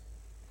 volumes.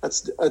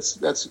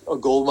 That's a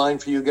gold mine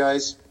for you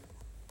guys.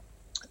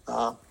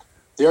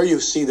 There you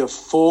see the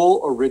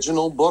full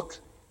original book,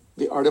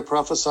 The Art of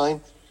Prophesying.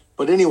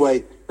 But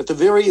anyway, at the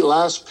very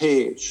last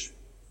page,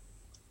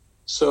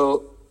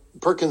 so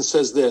Perkins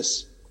says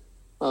this,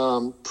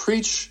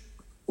 preach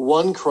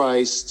one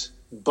Christ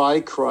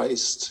by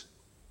Christ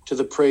to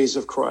the praise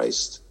of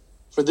Christ,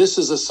 for this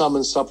is the sum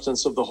and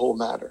substance of the whole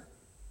matter.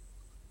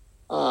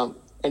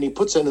 And he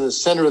puts it in the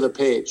center of the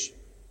page.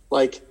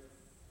 Like,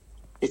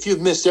 if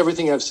you've missed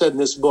everything I've said in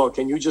this book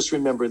and you just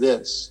remember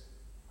this,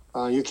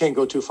 you can't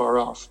go too far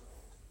off.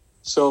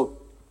 So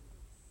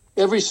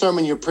every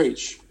sermon you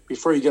preach,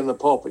 before you get in the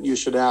pulpit, you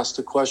should ask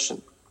the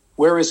question,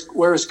 where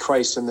is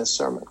Christ in this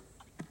sermon?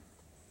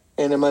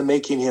 And am I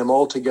making him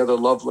altogether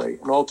lovely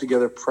and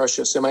altogether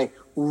precious? Am I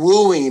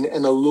wooing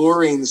and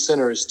alluring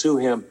sinners to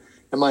him?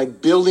 Am I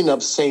building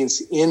up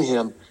saints in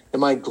him?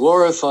 Am I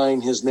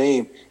glorifying his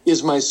name?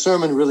 Is my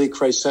sermon really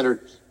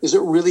Christ-centered? Does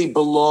it really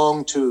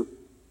belong to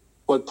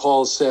what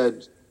Paul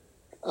said?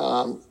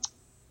 I'm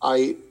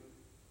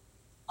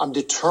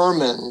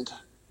determined,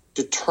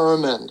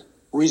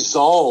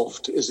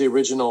 resolved is the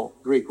original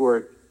Greek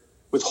word,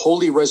 with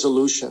holy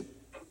resolution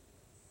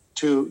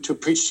to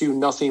preach to you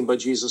nothing but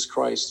Jesus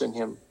Christ and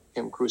him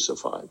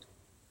crucified.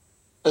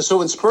 And so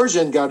when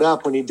Spurgeon got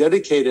up, when he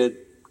dedicated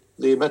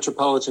the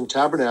Metropolitan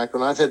Tabernacle,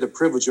 and I've had the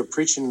privilege of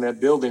preaching in that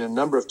building a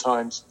number of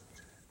times,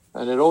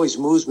 and it always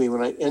moves me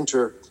when I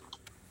enter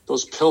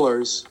those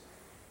pillars.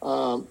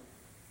 I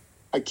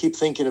keep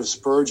thinking of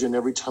Spurgeon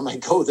every time I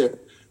go there.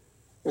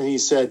 And he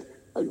said,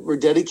 we're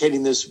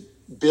dedicating this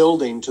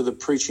building to the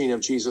preaching of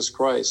Jesus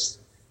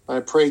Christ. And I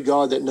pray,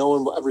 God, that no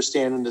one will ever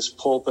stand in this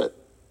pulpit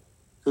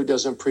who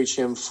doesn't preach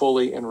him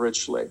fully and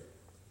richly.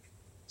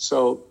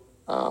 So,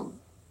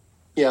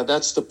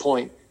 that's the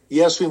point.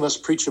 Yes, we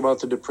must preach about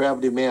the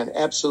depravity of man,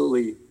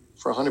 absolutely,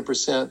 for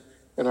 100%,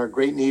 and our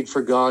great need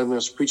for God. We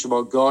must preach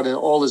about God and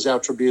all his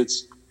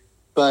attributes.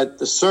 But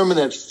the sermon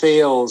that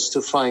fails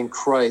to find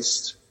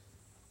Christ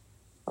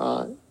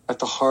at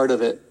the heart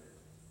of it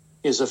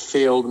is a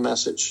failed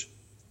message.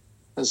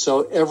 And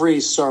so every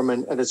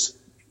sermon at its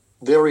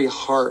very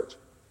heart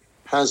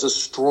has a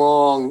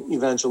strong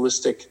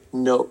evangelistic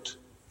note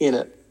in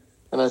it.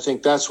 And I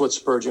think that's what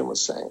Spurgeon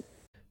was saying.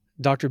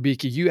 Dr.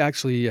 Beeke, you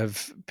actually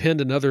have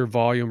penned another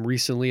volume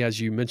recently,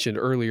 as you mentioned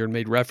earlier, and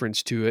made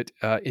reference to it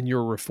in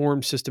your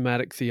Reformed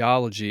Systematic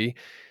Theology,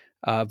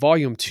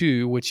 Volume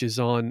 2, which is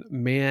on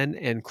man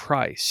and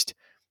Christ.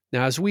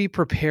 Now, as we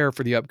prepare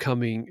for the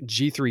upcoming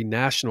G3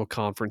 National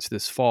Conference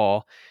this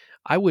fall,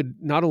 I would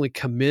not only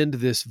commend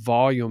this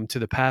volume to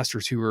the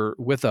pastors who are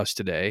with us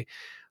today,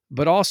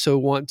 but also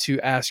want to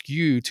ask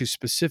you to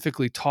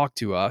specifically talk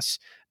to us,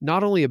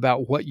 not only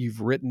about what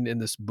you've written in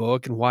this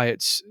book and why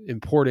it's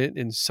important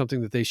and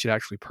something that they should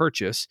actually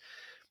purchase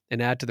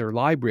and add to their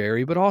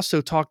library, but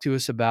also talk to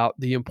us about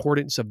the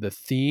importance of the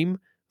theme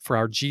for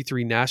our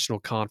G3 National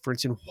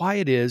Conference and why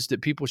it is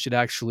that people should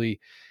actually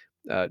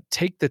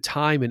take the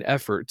time and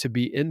effort to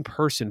be in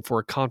person for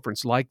a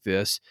conference like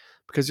this,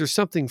 because there's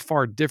something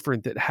far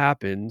different that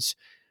happens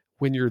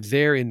when you're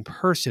there in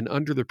person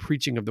under the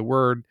preaching of the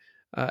word,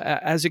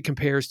 as it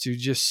compares to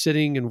just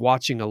sitting and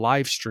watching a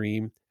live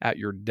stream at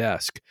your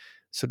desk.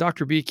 So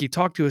Dr. Beeke,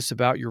 talk to us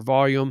about your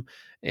volume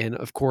and,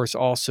 of course,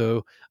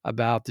 also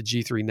about the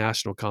G3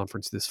 National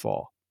Conference this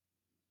fall.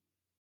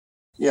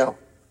 Yeah,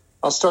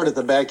 I'll start at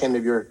the back end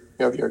of your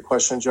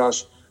question,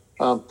 Josh.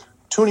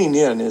 Tuning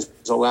in is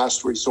a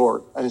last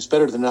resort, and it's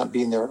better than not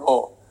being there at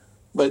all.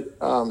 But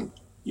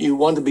you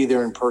want to be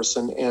there in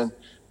person, and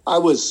I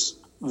was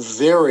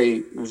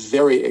very,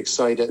 very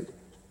excited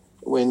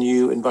when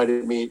you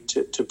invited me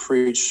to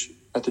preach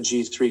at the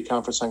G3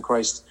 Conference on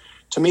Christ.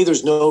 To me,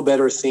 there's no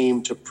better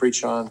theme to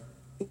preach on.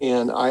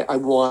 And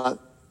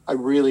I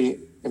really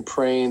am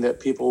praying that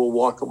people will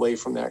walk away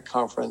from that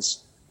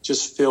conference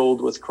just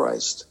filled with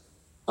Christ.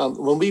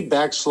 When we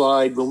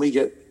backslide, when we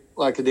get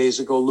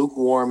lackadaisical,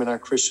 lukewarm in our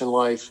Christian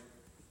life,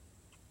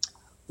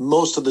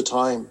 most of the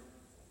time,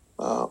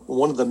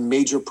 one of the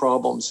major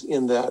problems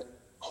in that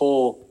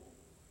whole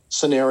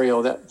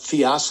scenario, that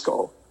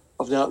fiasco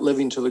of not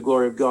living to the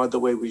glory of God the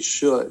way we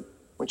should,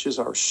 which is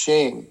our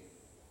shame,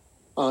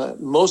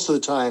 most of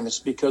the time it's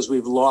because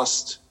we've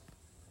lost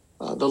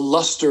the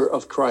luster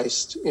of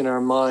Christ in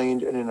our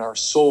mind and in our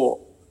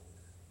soul.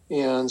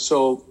 And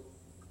so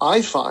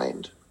I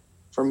find,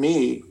 for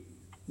me,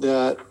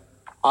 that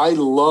I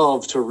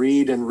love to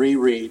read and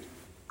reread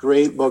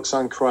great books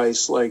on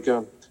Christ, like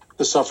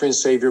The Suffering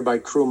Savior by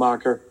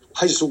Krummacher.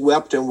 I just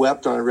wept and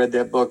wept when I read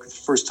that book the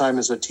first time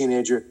as a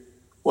teenager,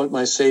 what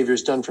my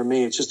Savior's done for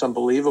me. It's just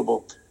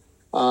unbelievable.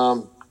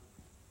 And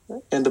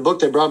the book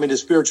that brought me to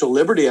spiritual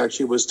liberty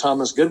actually was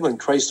Thomas Goodwin,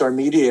 Christ Our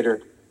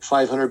Mediator,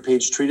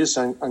 500-page treatise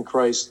on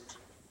Christ.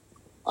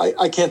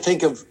 I can't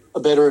think of a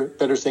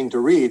better thing to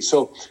read.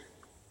 So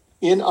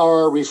in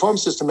our Reformed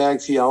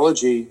Systematic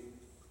Theology,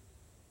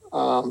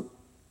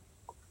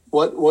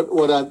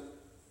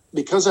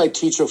 because I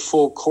teach a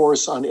full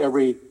course on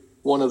every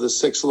one of the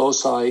 6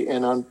 loci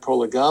and on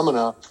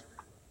prolegomena,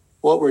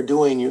 what we're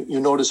doing, you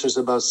notice there's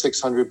about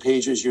 600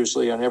 pages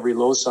usually on every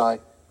loci.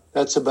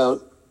 That's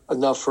about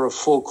enough for a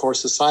full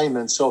course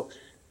assignment. So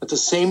at the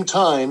same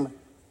time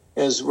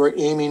as we're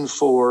aiming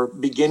for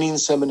beginning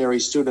seminary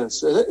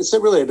students, it's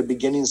really at a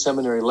beginning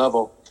seminary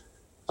level,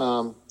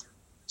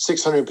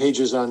 600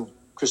 pages on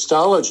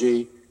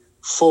Christology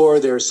for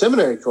their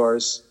seminary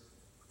course.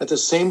 At the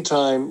same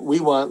time, we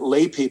want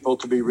lay people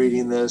to be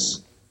reading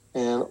this,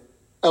 and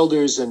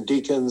elders and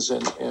deacons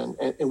and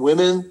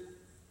women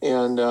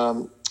and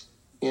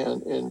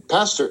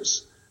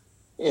pastors.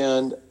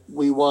 And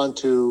we want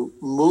to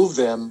move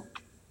them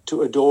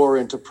to adore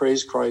and to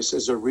praise Christ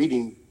as they're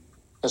reading,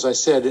 as I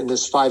said, in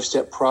this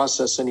 5-step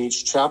process in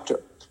each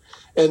chapter.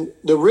 And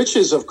the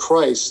riches of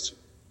Christ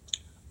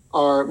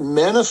are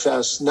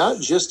manifest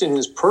not just in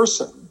his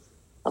person,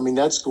 I mean,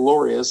 that's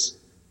glorious,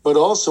 but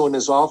also in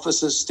his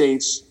offices,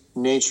 states,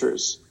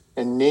 natures,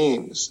 and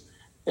names.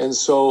 And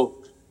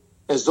so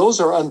as those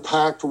are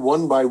unpacked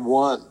one by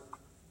one,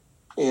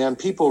 and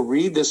people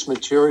read this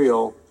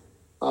material,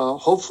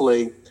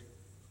 hopefully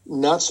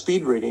not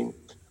speed reading,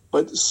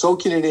 but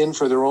soaking it in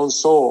for their own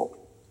soul,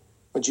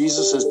 what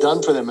Jesus has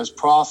done for them as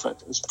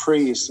prophet, as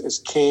priest, as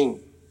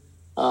king.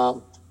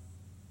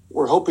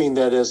 We're hoping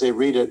that as they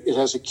read it, it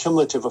has a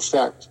cumulative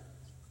effect,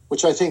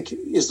 which I think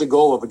is the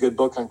goal of a good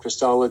book on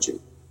Christology,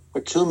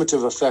 a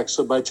cumulative effect.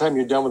 So by the time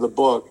you're done with the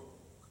book,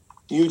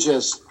 you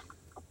just,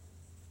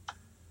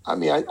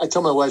 I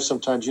tell my wife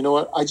sometimes, you know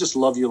what, I just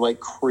love you like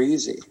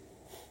crazy.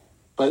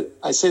 But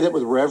I say that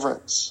with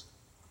reverence.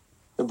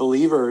 The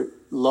believer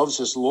loves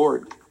his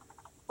Lord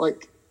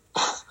like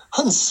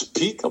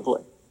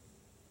unspeakably.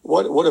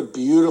 What a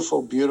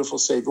beautiful, beautiful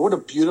Savior. What a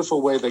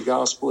beautiful way the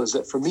gospel is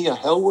that for me, a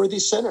hell-worthy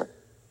sinner,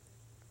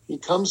 he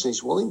comes and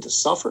he's willing to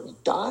suffer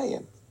and die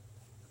and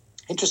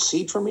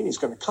intercede for me. And he's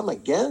going to come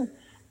again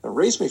and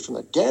raise me from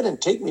the dead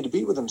and take me to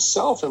be with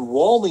himself and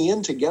wall me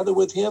in together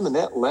with him in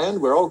that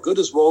land where all good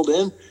is walled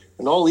in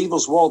and all evil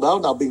is walled out.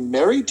 And I'll be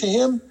married to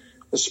him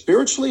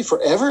spiritually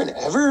forever and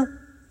ever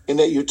in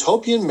that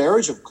utopian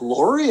marriage of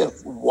glory,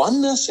 of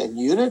oneness and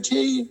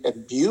unity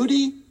and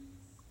beauty.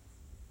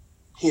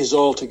 He is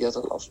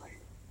altogether lovely.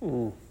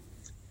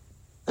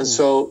 And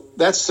so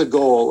that's the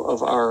goal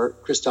of our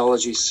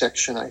Christology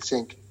section, I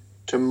think,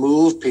 to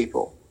move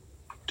people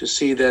to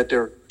see that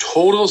their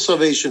total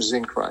salvation is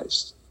in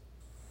Christ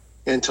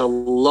and to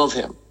love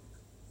him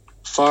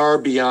far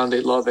beyond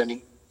they love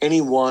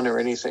anyone or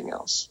anything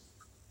else.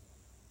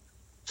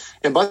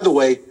 And by the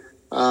way,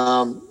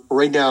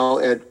 right now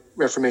at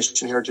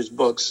Reformation Heritage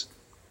Books,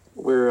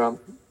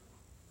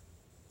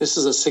 this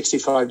is a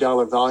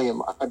 $65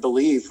 volume. I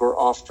believe we're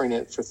offering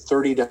it for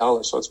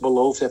 $30, so it's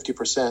below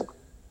 50%.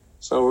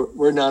 So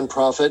we're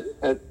nonprofit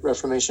at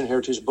Reformation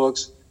Heritage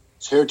Books.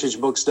 It's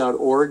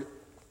heritagebooks.org.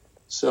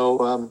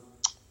 So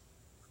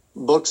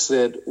books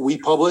that we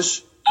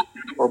publish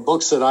or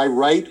books that I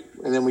write,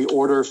 and then we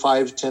order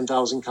 5,000 to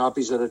 10,000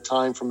 copies at a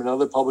time from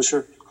another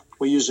publisher,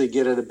 we usually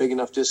get at a big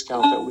enough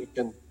discount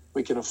that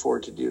we can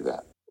afford to do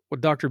that. Well,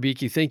 Dr.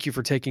 Beeke, thank you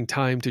for taking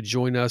time to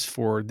join us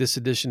for this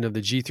edition of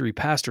the G3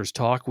 Pastors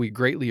Talk. We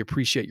greatly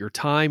appreciate your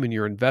time and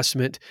your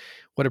investment.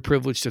 What a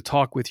privilege to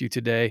talk with you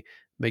today.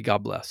 May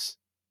God bless.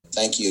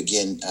 Thank you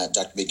again,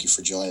 Dr. Beeke,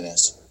 for joining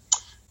us.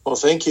 Well,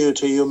 thank you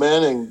to you,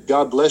 man, and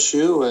God bless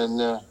you,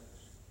 and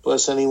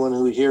bless anyone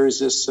who hears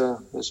this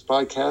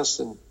podcast,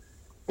 and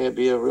may it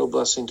be a real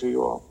blessing to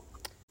you all.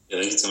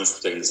 Yeah, thank you so much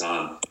for taking the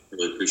time.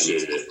 Really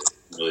appreciated it.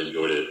 Really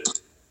enjoyed it.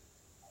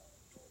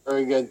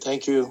 Very good.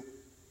 Thank you.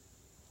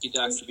 Thank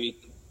you, Dr.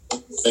 Beeke.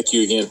 Thank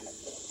you again.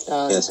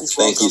 Yes,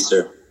 thank you,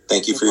 sir.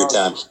 Thank you for your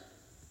time.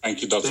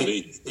 Thank you, Dr.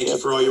 Beeke. Thank you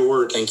for all your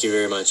work. Thank you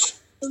very much.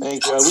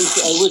 Thank you. I wish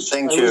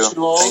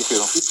you all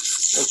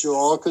that you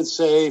all could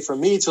say, for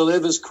me to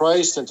live is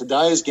Christ and to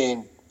die is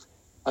gain.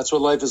 That's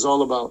what life is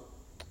all about.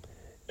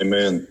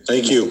 Amen.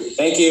 Thank you.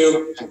 Thank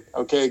you.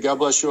 Okay, God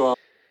bless you all.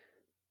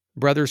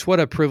 Brothers, what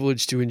a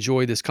privilege to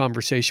enjoy this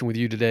conversation with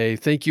you today.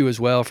 Thank you as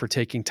well for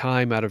taking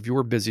time out of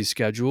your busy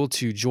schedule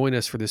to join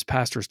us for this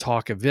Pastors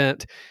Talk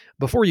event.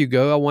 Before you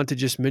go, I want to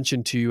just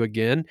mention to you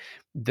again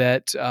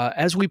that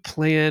as we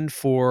plan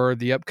for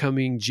the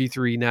upcoming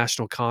G3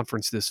 National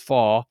Conference this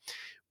fall,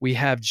 we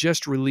have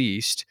just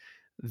released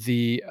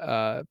the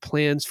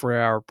plans for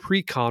our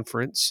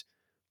pre-conference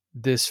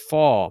this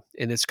fall,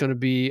 and it's going to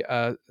be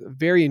a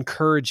very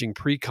encouraging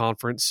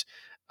pre-conference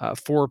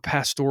for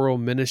pastoral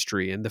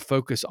ministry and the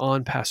focus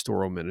on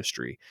pastoral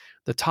ministry.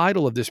 The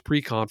title of this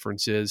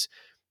pre-conference is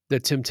The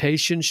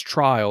Temptations,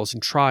 Trials,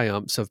 and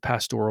Triumphs of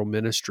Pastoral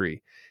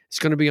Ministry. It's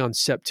going to be on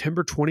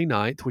September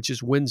 29th, which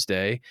is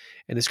Wednesday,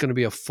 and it's going to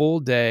be a full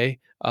day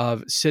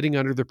of sitting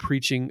under the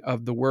preaching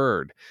of the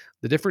Word.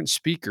 The different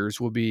speakers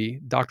will be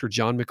Dr.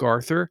 John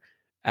MacArthur,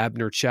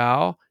 Abner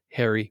Chow,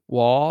 Harry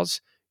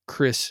Walls,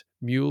 Chris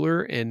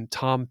Mueller, and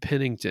Tom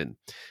Pennington.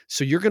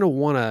 So you're going to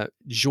want to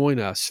join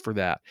us for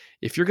that.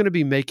 If you're going to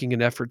be making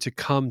an effort to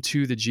come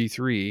to the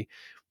G3,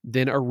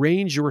 then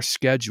arrange your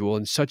schedule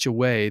in such a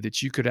way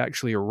that you could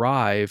actually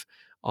arrive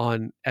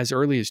on as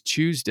early as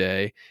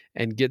Tuesday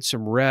and get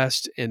some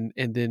rest and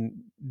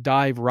then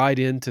dive right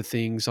into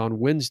things on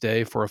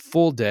Wednesday for a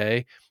full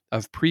day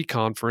of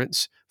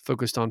pre-conference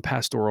focused on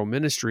pastoral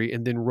ministry,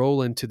 and then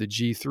roll into the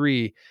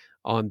G3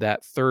 on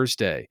that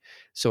Thursday.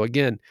 So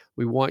again,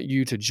 we want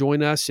you to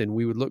join us, and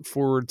we would look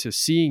forward to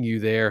seeing you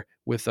there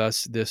with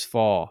us this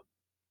fall.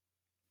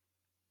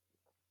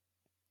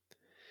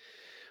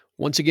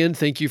 Once again,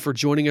 thank you for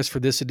joining us for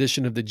this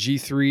edition of the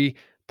G3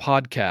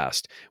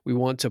 podcast. We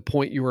want to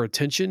point your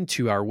attention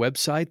to our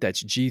website.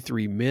 That's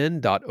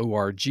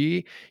g3men.org.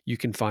 You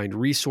can find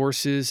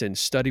resources and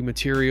study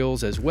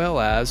materials, as well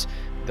as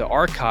the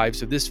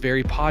archives of this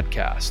very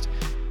podcast.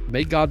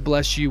 May God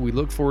bless you. We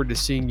look forward to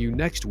seeing you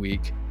next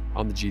week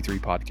on the G3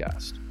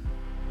 podcast.